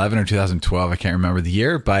 2011 or 2012. I can't remember the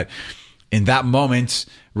year, but in that moment,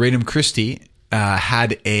 Regnum Christi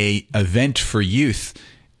had a event for youth,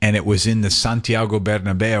 and it was in the Santiago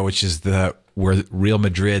Bernabeu, which is where Real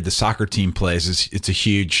Madrid, the soccer team, plays. It's a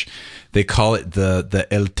huge. They call it the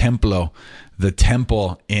El Templo, the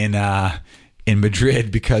temple in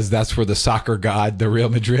Madrid, because that's where the soccer god, the Real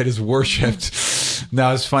Madrid, is worshipped.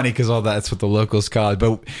 Now it's funny because that's what the locals call it.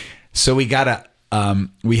 But so we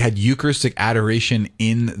had Eucharistic adoration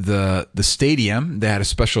in the stadium. They had a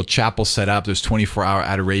special chapel set up. There's 24-hour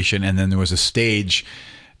adoration, and then there was a stage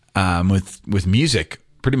with music,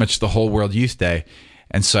 pretty much the whole World Youth Day.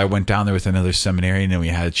 And so I went down there with another seminarian, and we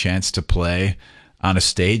had a chance to play on a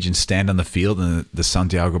stage and stand on the field in the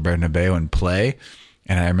Santiago Bernabeu and play.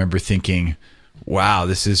 And I remember thinking, wow,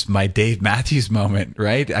 this is my Dave Matthews moment,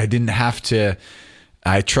 right? I didn't have to.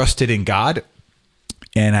 I trusted in God.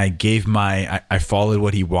 And I followed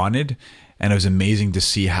what he wanted, and it was amazing to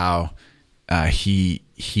see how he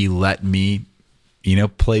let me,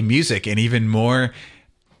 play music, and even more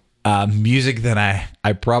music than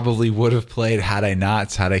I probably would have played had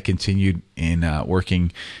I continued in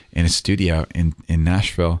working in a studio in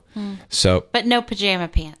Nashville. So, but no pajama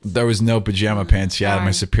pants. There was no pajama pants. Yeah,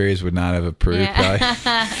 my superiors would not have approved. Yeah.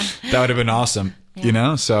 That would have been awesome.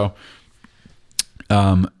 So.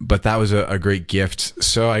 But that was a great gift.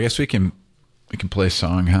 So I guess we can play a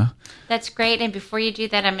song, huh? That's great. And before you do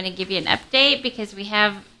that, I'm going to give you an update because we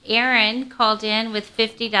have Aaron called in with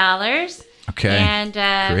 $50. Okay. And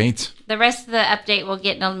great. The rest of the update we'll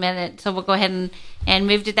get in a minute. So we'll go ahead and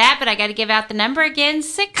move to that. But I got to give out the number again,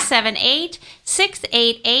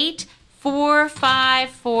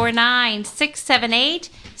 678-688-4549.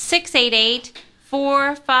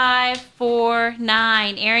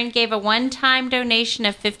 678-688-4549. Aaron gave a one-time donation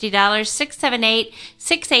of $50.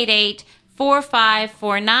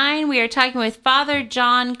 678-688-4549. We are talking with Father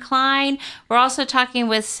John Klein. We're also talking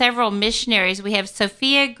with several missionaries. We have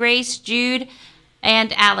Sophia, Grace, Jude,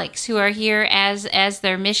 and Alex, who are here as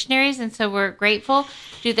their missionaries, and so we're grateful.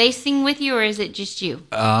 Do they sing with you, or is it just you?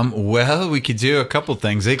 Well, we could do a couple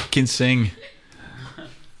things. They can sing.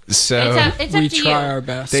 So it's up we to try you. our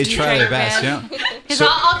best. They try their best, yeah. Because So-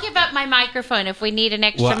 I'll give up my microphone. If we need an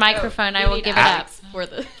extra microphone, I will give it up. For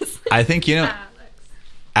this. I think,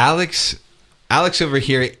 Alex over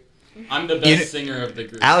here, I'm the best singer of the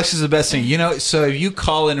group. Alex is the best singer. So if you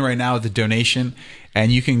call in right now with a donation, and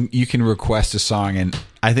you can request a song, and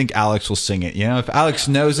I think Alex will sing it. If Alex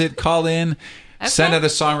knows it, call in, send out a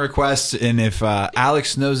song request, and if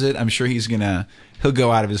Alex knows it, I'm sure he'll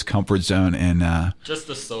go out of his comfort zone and just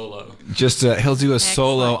a solo. He'll do a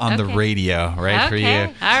solo on the radio, right, for you.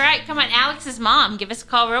 All right, come on, Alex's mom, give us a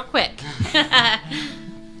call real quick.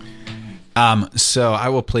 So I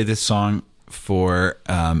will play this song for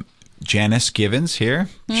Janice Givens here.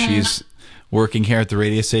 She's working here at the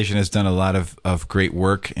radio station, has done a lot of great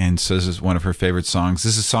work, and so this is one of her favorite songs.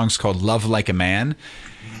 This song's called Love Like a Man.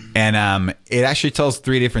 And it actually tells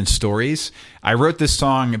 3 different stories. I wrote this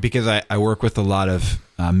song because I work with a lot of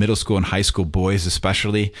middle school and high school boys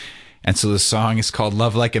especially. And so the song is called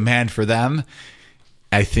Love Like a Man for them.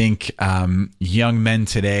 I think young men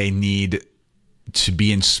today need to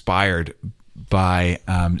be inspired by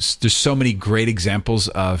there's so many great examples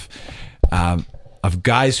of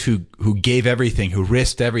guys who gave everything, who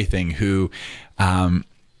risked everything, who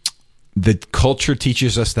the culture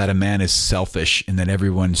teaches us that a man is selfish and that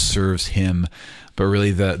everyone serves him. But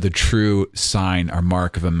really the true sign or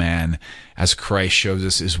mark of a man, as Christ shows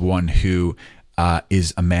us, is one who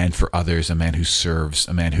is a man for others, a man who serves,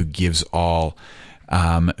 a man who gives all,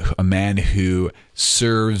 a man who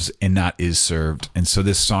serves and not is served. And so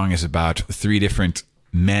this song is about 3 different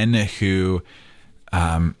men who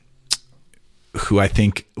I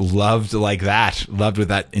think loved like that, loved with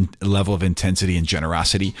that level of intensity and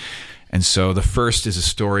generosity. And so the first is a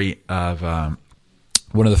story of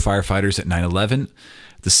one of the firefighters at 9/11.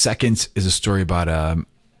 The second is a story about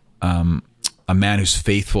a man who's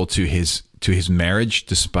faithful to his to his marriage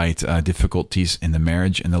despite difficulties in the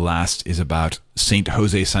marriage. And the last is about Saint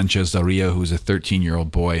Jose Sanchez del Rio, who's a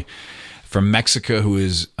 13-year-old boy from Mexico who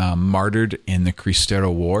is martyred in the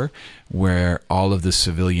Cristero War, where all of the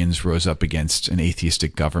civilians rose up against an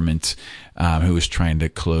atheistic government who was trying to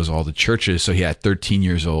close all the churches. So he, at 13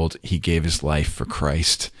 years old, he gave his life for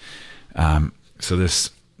Christ. So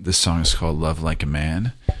this song is called Love Like a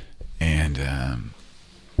Man. And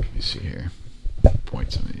let me see here.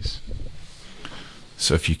 Point some of these.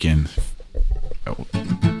 So if you can... Oh.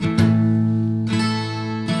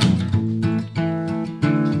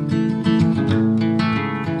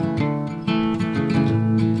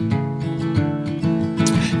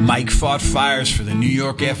 Mike fought fires for the New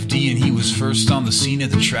York FD, and he was first on the scene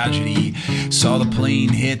of the tragedy. Saw the plane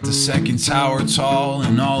hit the second tower tall,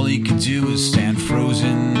 and all he could do was stand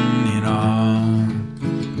frozen in awe.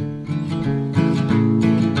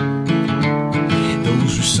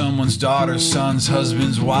 Those were someone's daughters, sons,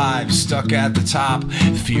 husbands, wives, stuck at the top,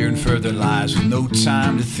 fearing for their lives. With no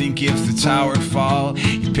time to think if the tower would fall,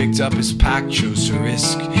 he picked up his pack, chose to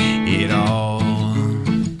risk it all.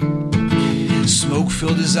 Smoke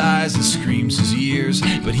filled his eyes and screams his ears,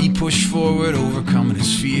 but he pushed forward, overcoming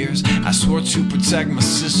his fears. I swore to protect my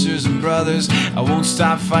sisters and brothers. I won't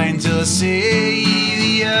stop fighting till I save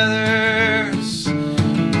the others.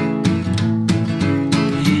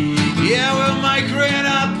 Yeah, well, Mike ran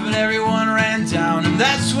up and everyone ran down, and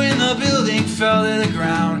that's when the building fell to the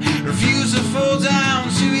ground. Refused to fall down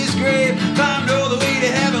to his grave, climbed all the way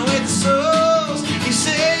to heaven with the souls he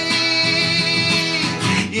saved.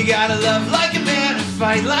 You gotta love like a man and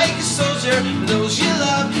fight like a soldier for those you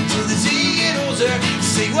love till the day you get older.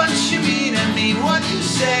 Say what you mean and mean what you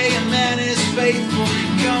say. A man is faithful,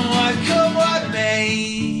 come what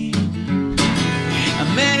may. A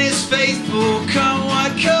man is faithful, come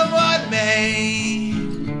what may.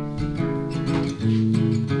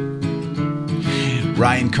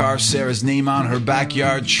 Ryan carved Sarah's name on her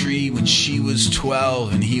backyard tree when she was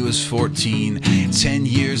 12 and he was 14. 10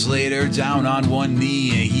 years later, down on one knee,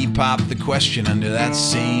 he popped the question under that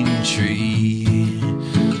same tree.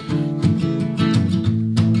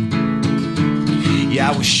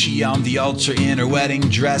 Yeah, was she on the altar in her wedding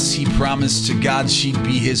dress? He promised to God she'd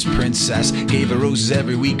be his princess. Gave her roses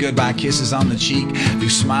every week, goodbye kisses on the cheek. Through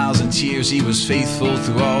smiles and tears, he was faithful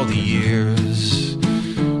through all the years.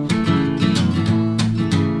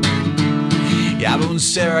 Yeah, but when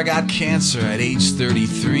Sarah got cancer at age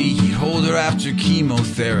 33, he'd hold her after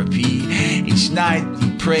chemotherapy. Each night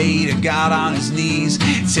he'd pray to God on his knees,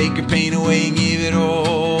 take her pain away and give it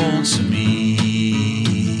all to me.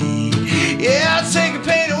 Yeah, I'll take her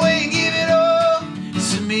pain away and give it all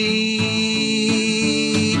to me.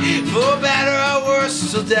 For better or worse,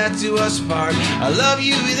 till death do us part, I love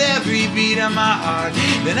you with every beat of my heart.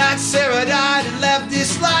 The night Sarah died and left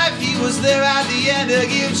this life, he was there at the end to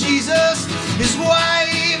give Jesus his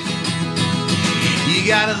wife. You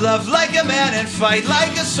gotta love like a man and fight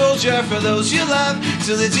like a soldier for those you love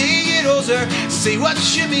till the day you get older. Say what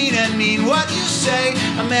you mean and mean what you say.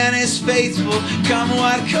 A man is faithful, come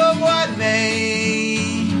what may.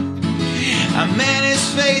 A man is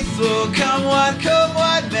faithful, come what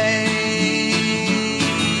may.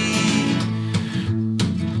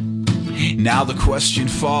 Now the question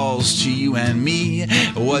falls to you and me.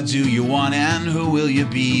 What do you want and who will you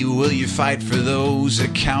be? Will you fight for those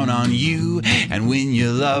that count on you? And when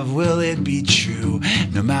you love, will it be true?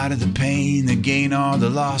 No matter the pain, the gain or the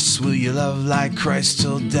loss, will you love like Christ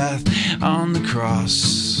till death on the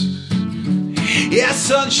cross? Yeah,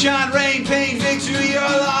 sunshine, rain, pain, victory or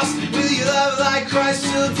loss, will you love like Christ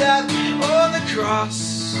till death on the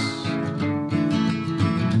cross?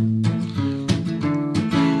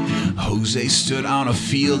 Jose stood on a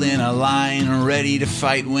field in a line, ready to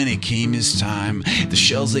fight when it came his time. The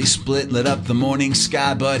shells they split lit up the morning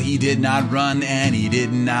sky, but he did not run and he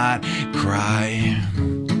did not cry.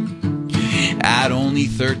 At only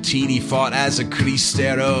 13, he fought as a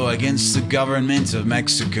Cristero against the government of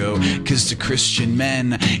Mexico. 'Cause the Christian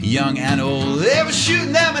men, young and old, they were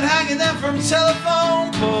shooting them and hanging them from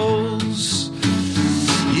telephone poles.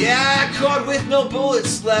 Yeah, caught with no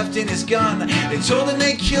bullets left in his gun. They told him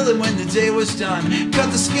they'd kill him when the day was done.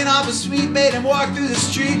 Cut the skin off his feet, made him walk through the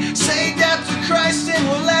street. Say death to Christ and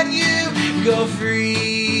we'll let you go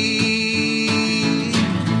free.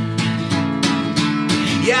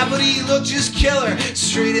 Yeah, but he looked just killer,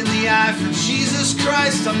 straight in the eye. For Jesus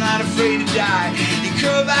Christ, I'm not afraid to die. He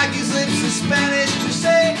curled back his lips in Spanish to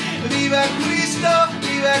say, Viva Cristo,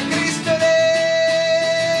 Viva Cristo Rey.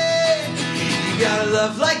 You gotta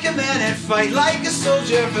love like a man and fight like a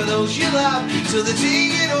soldier for those you love till the day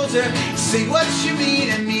you get older. Say what you mean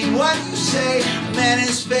and mean what you say. A man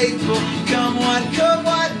is faithful, come what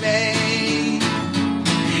may.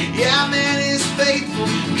 Yeah, a man is faithful,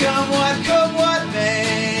 come what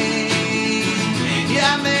may.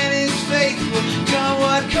 Yeah, a man is faithful, come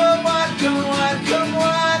what may.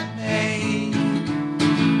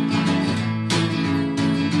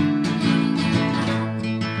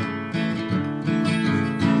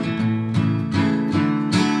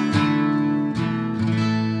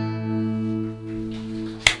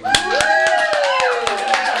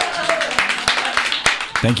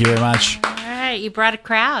 Thank you very much. All right, you brought a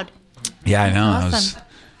crowd. Yeah, I know. I Awesome.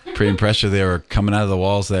 was pretty impressed that they were coming out of the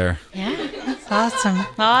walls there. Yeah, that's awesome.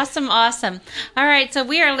 Awesome. All right, so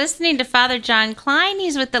we are listening to Father John Klein.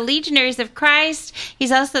 He's with the Legionaries of Christ.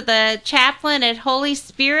 He's also the chaplain at Holy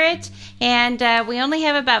Spirit. And we only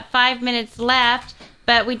have about 5 minutes left,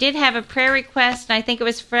 but we did have a prayer request, and I think it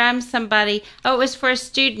was from somebody. Oh, it was for a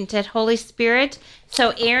student at Holy Spirit.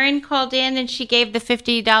 So Erin called in, and she gave the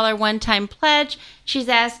 $50 one-time pledge. She's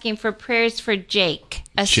asking for prayers for Jake,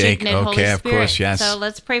 a student at Holy Spirit. Of course, yes. So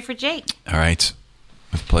let's pray for Jake. All right.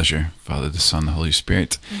 With pleasure, Father, the Son, the Holy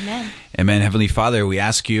Spirit. Amen. Amen. Heavenly Father, we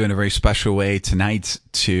ask you in a very special way tonight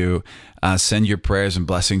to send your prayers and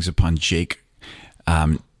blessings upon Jake,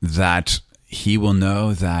 that he will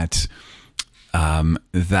know that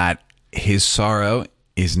that his sorrow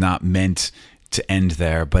is not meant to end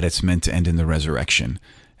there, but it's meant to end in the resurrection.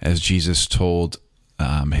 As Jesus told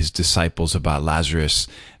his disciples about Lazarus,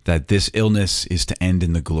 that this illness is to end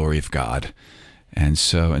in the glory of God. And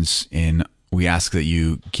so we ask that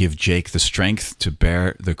you give Jake the strength to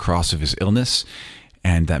bear the cross of his illness,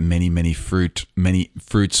 and that many fruits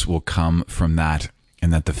will come from that,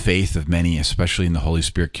 and that the faith of many, especially in the Holy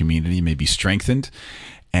Spirit community, may be strengthened,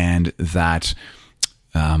 and that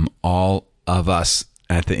all of us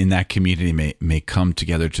in that community may come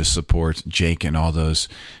together to support Jake and all those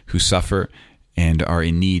who suffer and are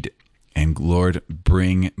in need. And Lord,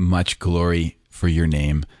 bring much glory for your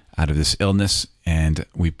name out of this illness. And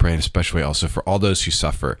we pray in a special way also for all those who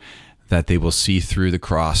suffer, that they will see through the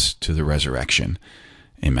cross to the resurrection.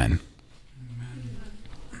 Amen.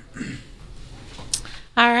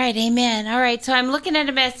 All right, amen. All right, so I'm looking at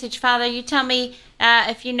a message, Father. You tell me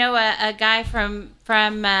if you know a guy from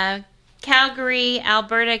Calgary,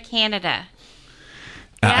 Alberta, Canada.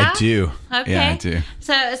 Yeah? I do. Okay. Yeah, I do.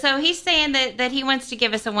 So he's saying that he wants to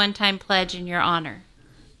give us a one-time pledge in your honor.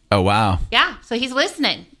 Oh, wow. Yeah, so he's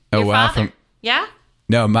listening. Oh, Your wow. father. Yeah?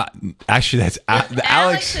 No, actually, that's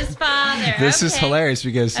Alex's father. This is hilarious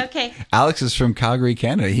because Alex is from Calgary,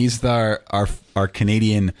 Canada. He's our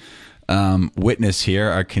Canadian witness here,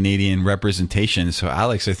 our Canadian representation. So,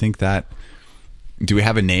 Alex, I think that... Do we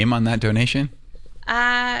have a name on that donation?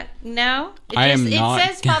 No. It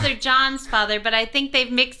says Father John's father, but I think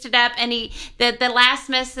they've mixed it up, and the last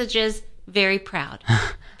message is very proud.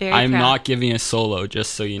 Very I'm proud. not giving a solo,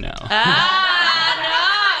 just so you know. No,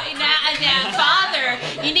 Father,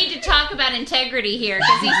 you need to talk about integrity here,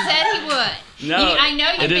 because he said he would. No, I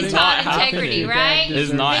know you've been taught integrity, right? It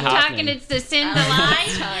is not been happening. Talking it's the sin to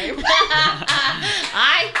lie.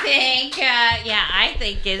 I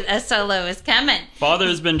think a solo is coming.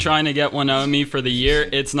 Father's been trying to get one on me for the year.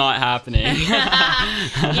 It's not happening.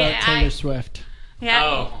 Taylor Swift. Yeah.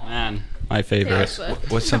 Oh, man. My favorite.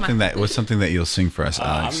 What's something that you'll sing for us,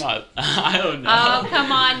 Alex? I don't know. Oh, come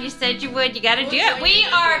on. You said you would. You got to do it.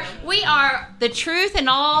 We are the truth and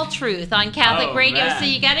all truth on Catholic Radio, man. so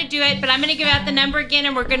you got to do it. But I'm going to give out the number again,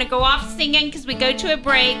 and we're going to go off singing because we go to a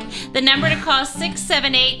break. The number to call is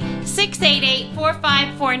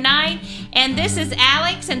 678-688-4549. And this is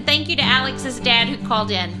Alex, and thank you to Alex's dad who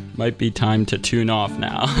called in. Might be time to tune off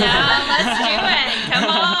now. No, let's do it. Come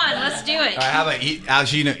on, let's do it. All right, how about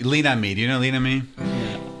Alex? Lean on me. Do you know Lean on Me?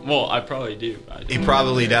 Well, I probably do. He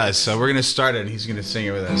probably does. So we're gonna start it, and he's gonna sing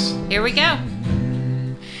it with us. Here we go.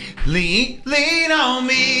 Lean on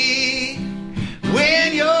me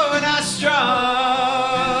when you're not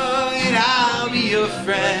strong, and I'll be your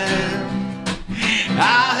friend.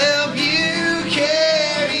 I'll help you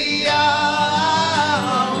carry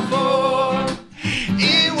on, for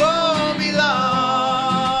it won't be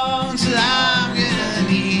long till I'm gonna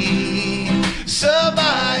need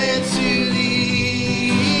somebody to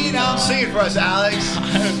lean on. Sing it for us, Alex.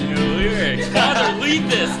 I don't know the lyrics. Father, lead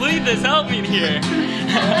this. Help me here.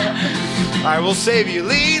 All right, we'll save you.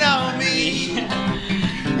 Lean on me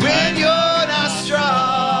when you're not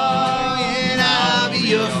strong, and I'll be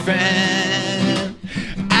your friend.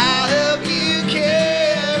 I'll help you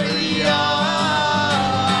carry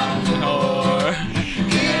on.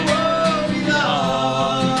 It won't be long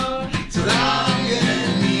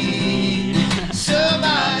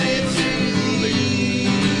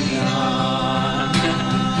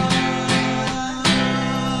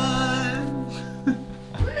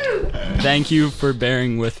thank you for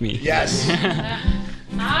bearing with me. Yes. All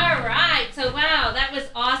right. So, wow, that was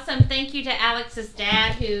awesome. Thank you to Alex's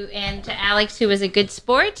dad and to Alex, who was a good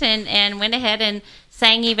sport and went ahead and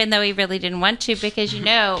sang even though he really didn't want to, because you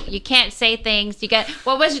can't say things. You got,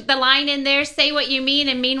 what was the line in there? Say what you mean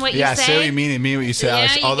and mean what you say. Yeah, say what you mean and mean what you say,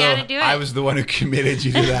 Alex. You Although gotta do it. I was the one who committed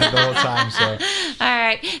you to that the whole time. So All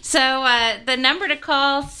right. So the number to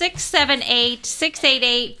call,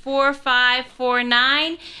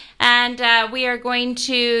 678-688-4549. And we are going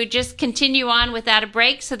to just continue on without a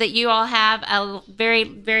break so that you all have a very,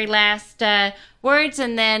 very last words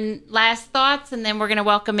and then last thoughts. And then we're going to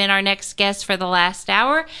welcome in our next guest for the last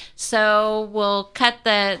hour. So we'll cut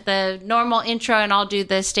the normal intro and I'll do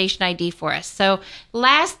the station ID for us. So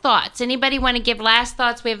last thoughts. Anybody want to give last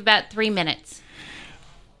thoughts? We have about 3 minutes.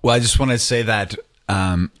 Well, I just want to say that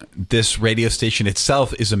this radio station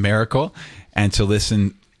itself is a miracle, and to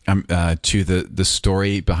listen to the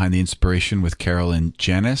story behind the inspiration with Carol and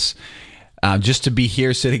Janice, just to be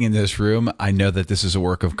here sitting in this room, I know that this is a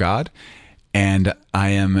work of God, and I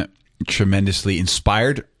am tremendously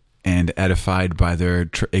inspired and edified by their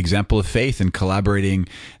example of faith and collaborating,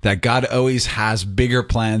 that God always has bigger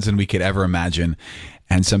plans than we could ever imagine.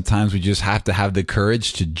 And sometimes we just have to have the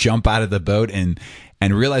courage to jump out of the boat and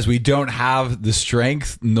realize we don't have the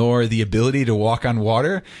strength nor the ability to walk on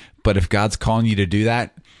water. But if God's calling you to do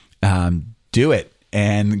that, do it,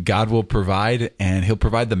 and God will provide, and He'll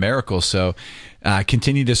provide the miracle. So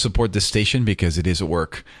continue to support this station, because it is a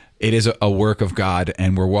work. It is a work of God,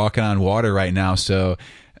 and we're walking on water right now. So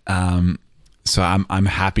I'm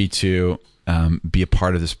happy to be a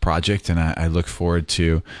part of this project, and I look forward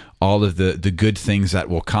to all of the good things that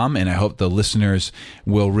will come. And I hope the listeners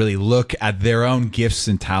will really look at their own gifts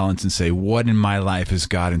and talents and say, what in my life is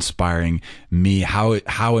God inspiring me?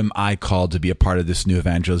 How am I called to be a part of this new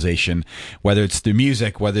evangelization? Whether it's through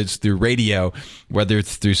music, whether it's through radio, whether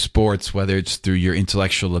it's through sports, whether it's through your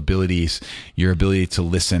intellectual abilities, your ability to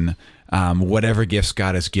listen, whatever gifts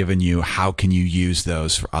God has given you, how can you use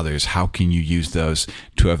those for others? How can you use those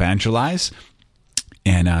to evangelize?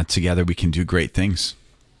 And together we can do great things.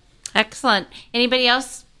 Excellent. Anybody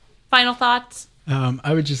else? Final thoughts?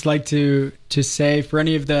 I would just like to say, for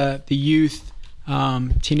any of the youth,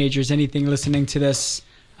 teenagers, anything listening to this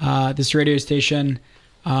radio station,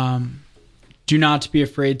 do not be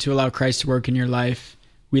afraid to allow Christ to work in your life.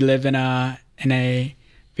 We live in a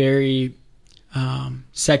very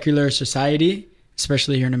secular society,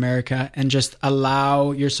 especially here in America, and just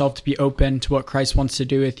allow yourself to be open to what Christ wants to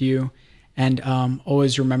do with you. And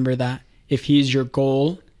always remember that if He's your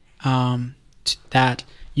goal, that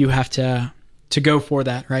you have to go for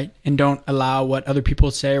that, right? And don't allow what other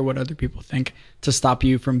people say or what other people think to stop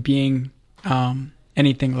you from being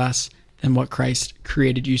anything less than what Christ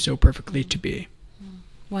created you so perfectly to be.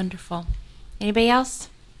 Wonderful. Anybody else?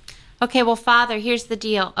 Okay, well, Father, here's the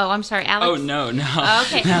deal. Oh, I'm sorry, Alex. Oh, no.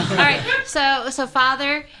 Okay. All right. So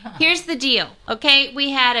Father, here's the deal. Okay,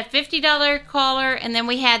 we had a $50 caller, and then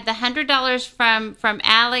we had the $100 from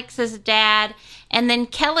Alex's dad, and then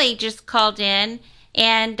Kelly just called in,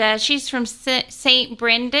 and she's from St.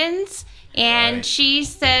 Brendan's, and she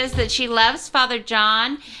says that she loves Father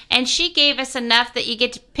John, and she gave us enough that you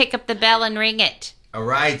get to pick up the bell and ring it. All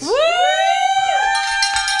right. Woo!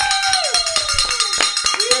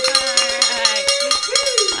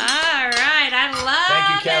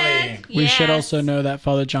 We should also know that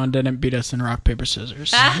Father John didn't beat us in rock, paper,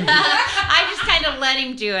 scissors. I just kind of let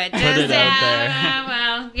him do it. Put it out there.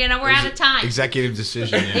 Well, we're out of time. Executive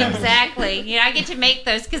decision. Yeah. Exactly. I get to make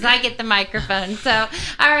those because I get the microphone. So,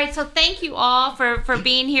 all right. So thank you all for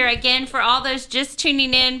being here again. For all those just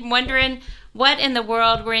tuning in, wondering what in the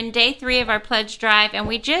world. We're in day 3 of our pledge drive, and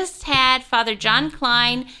we just had Father John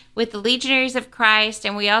Klein with the Legionaries of Christ,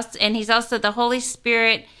 and he's also the Holy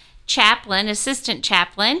Spirit chaplain, assistant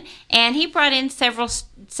chaplain, and he brought in several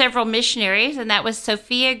missionaries, and that was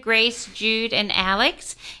Sophia, Grace, Jude, and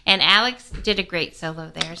Alex. And Alex did a great solo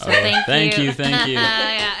there, so thank you. Thank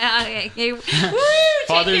you.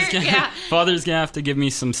 Father's gonna have to give me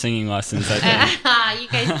some singing lessons, I think. You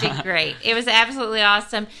guys did great. It was absolutely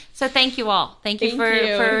awesome. So thank you all. Thank you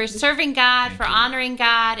for serving God, for honoring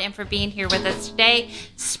God, and for being here with us today.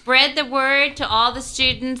 Spread the word to all the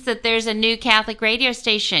students that there's a new Catholic radio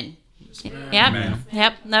station. Yep. Amen.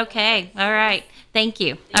 Yep. Okay. All right. Thank you.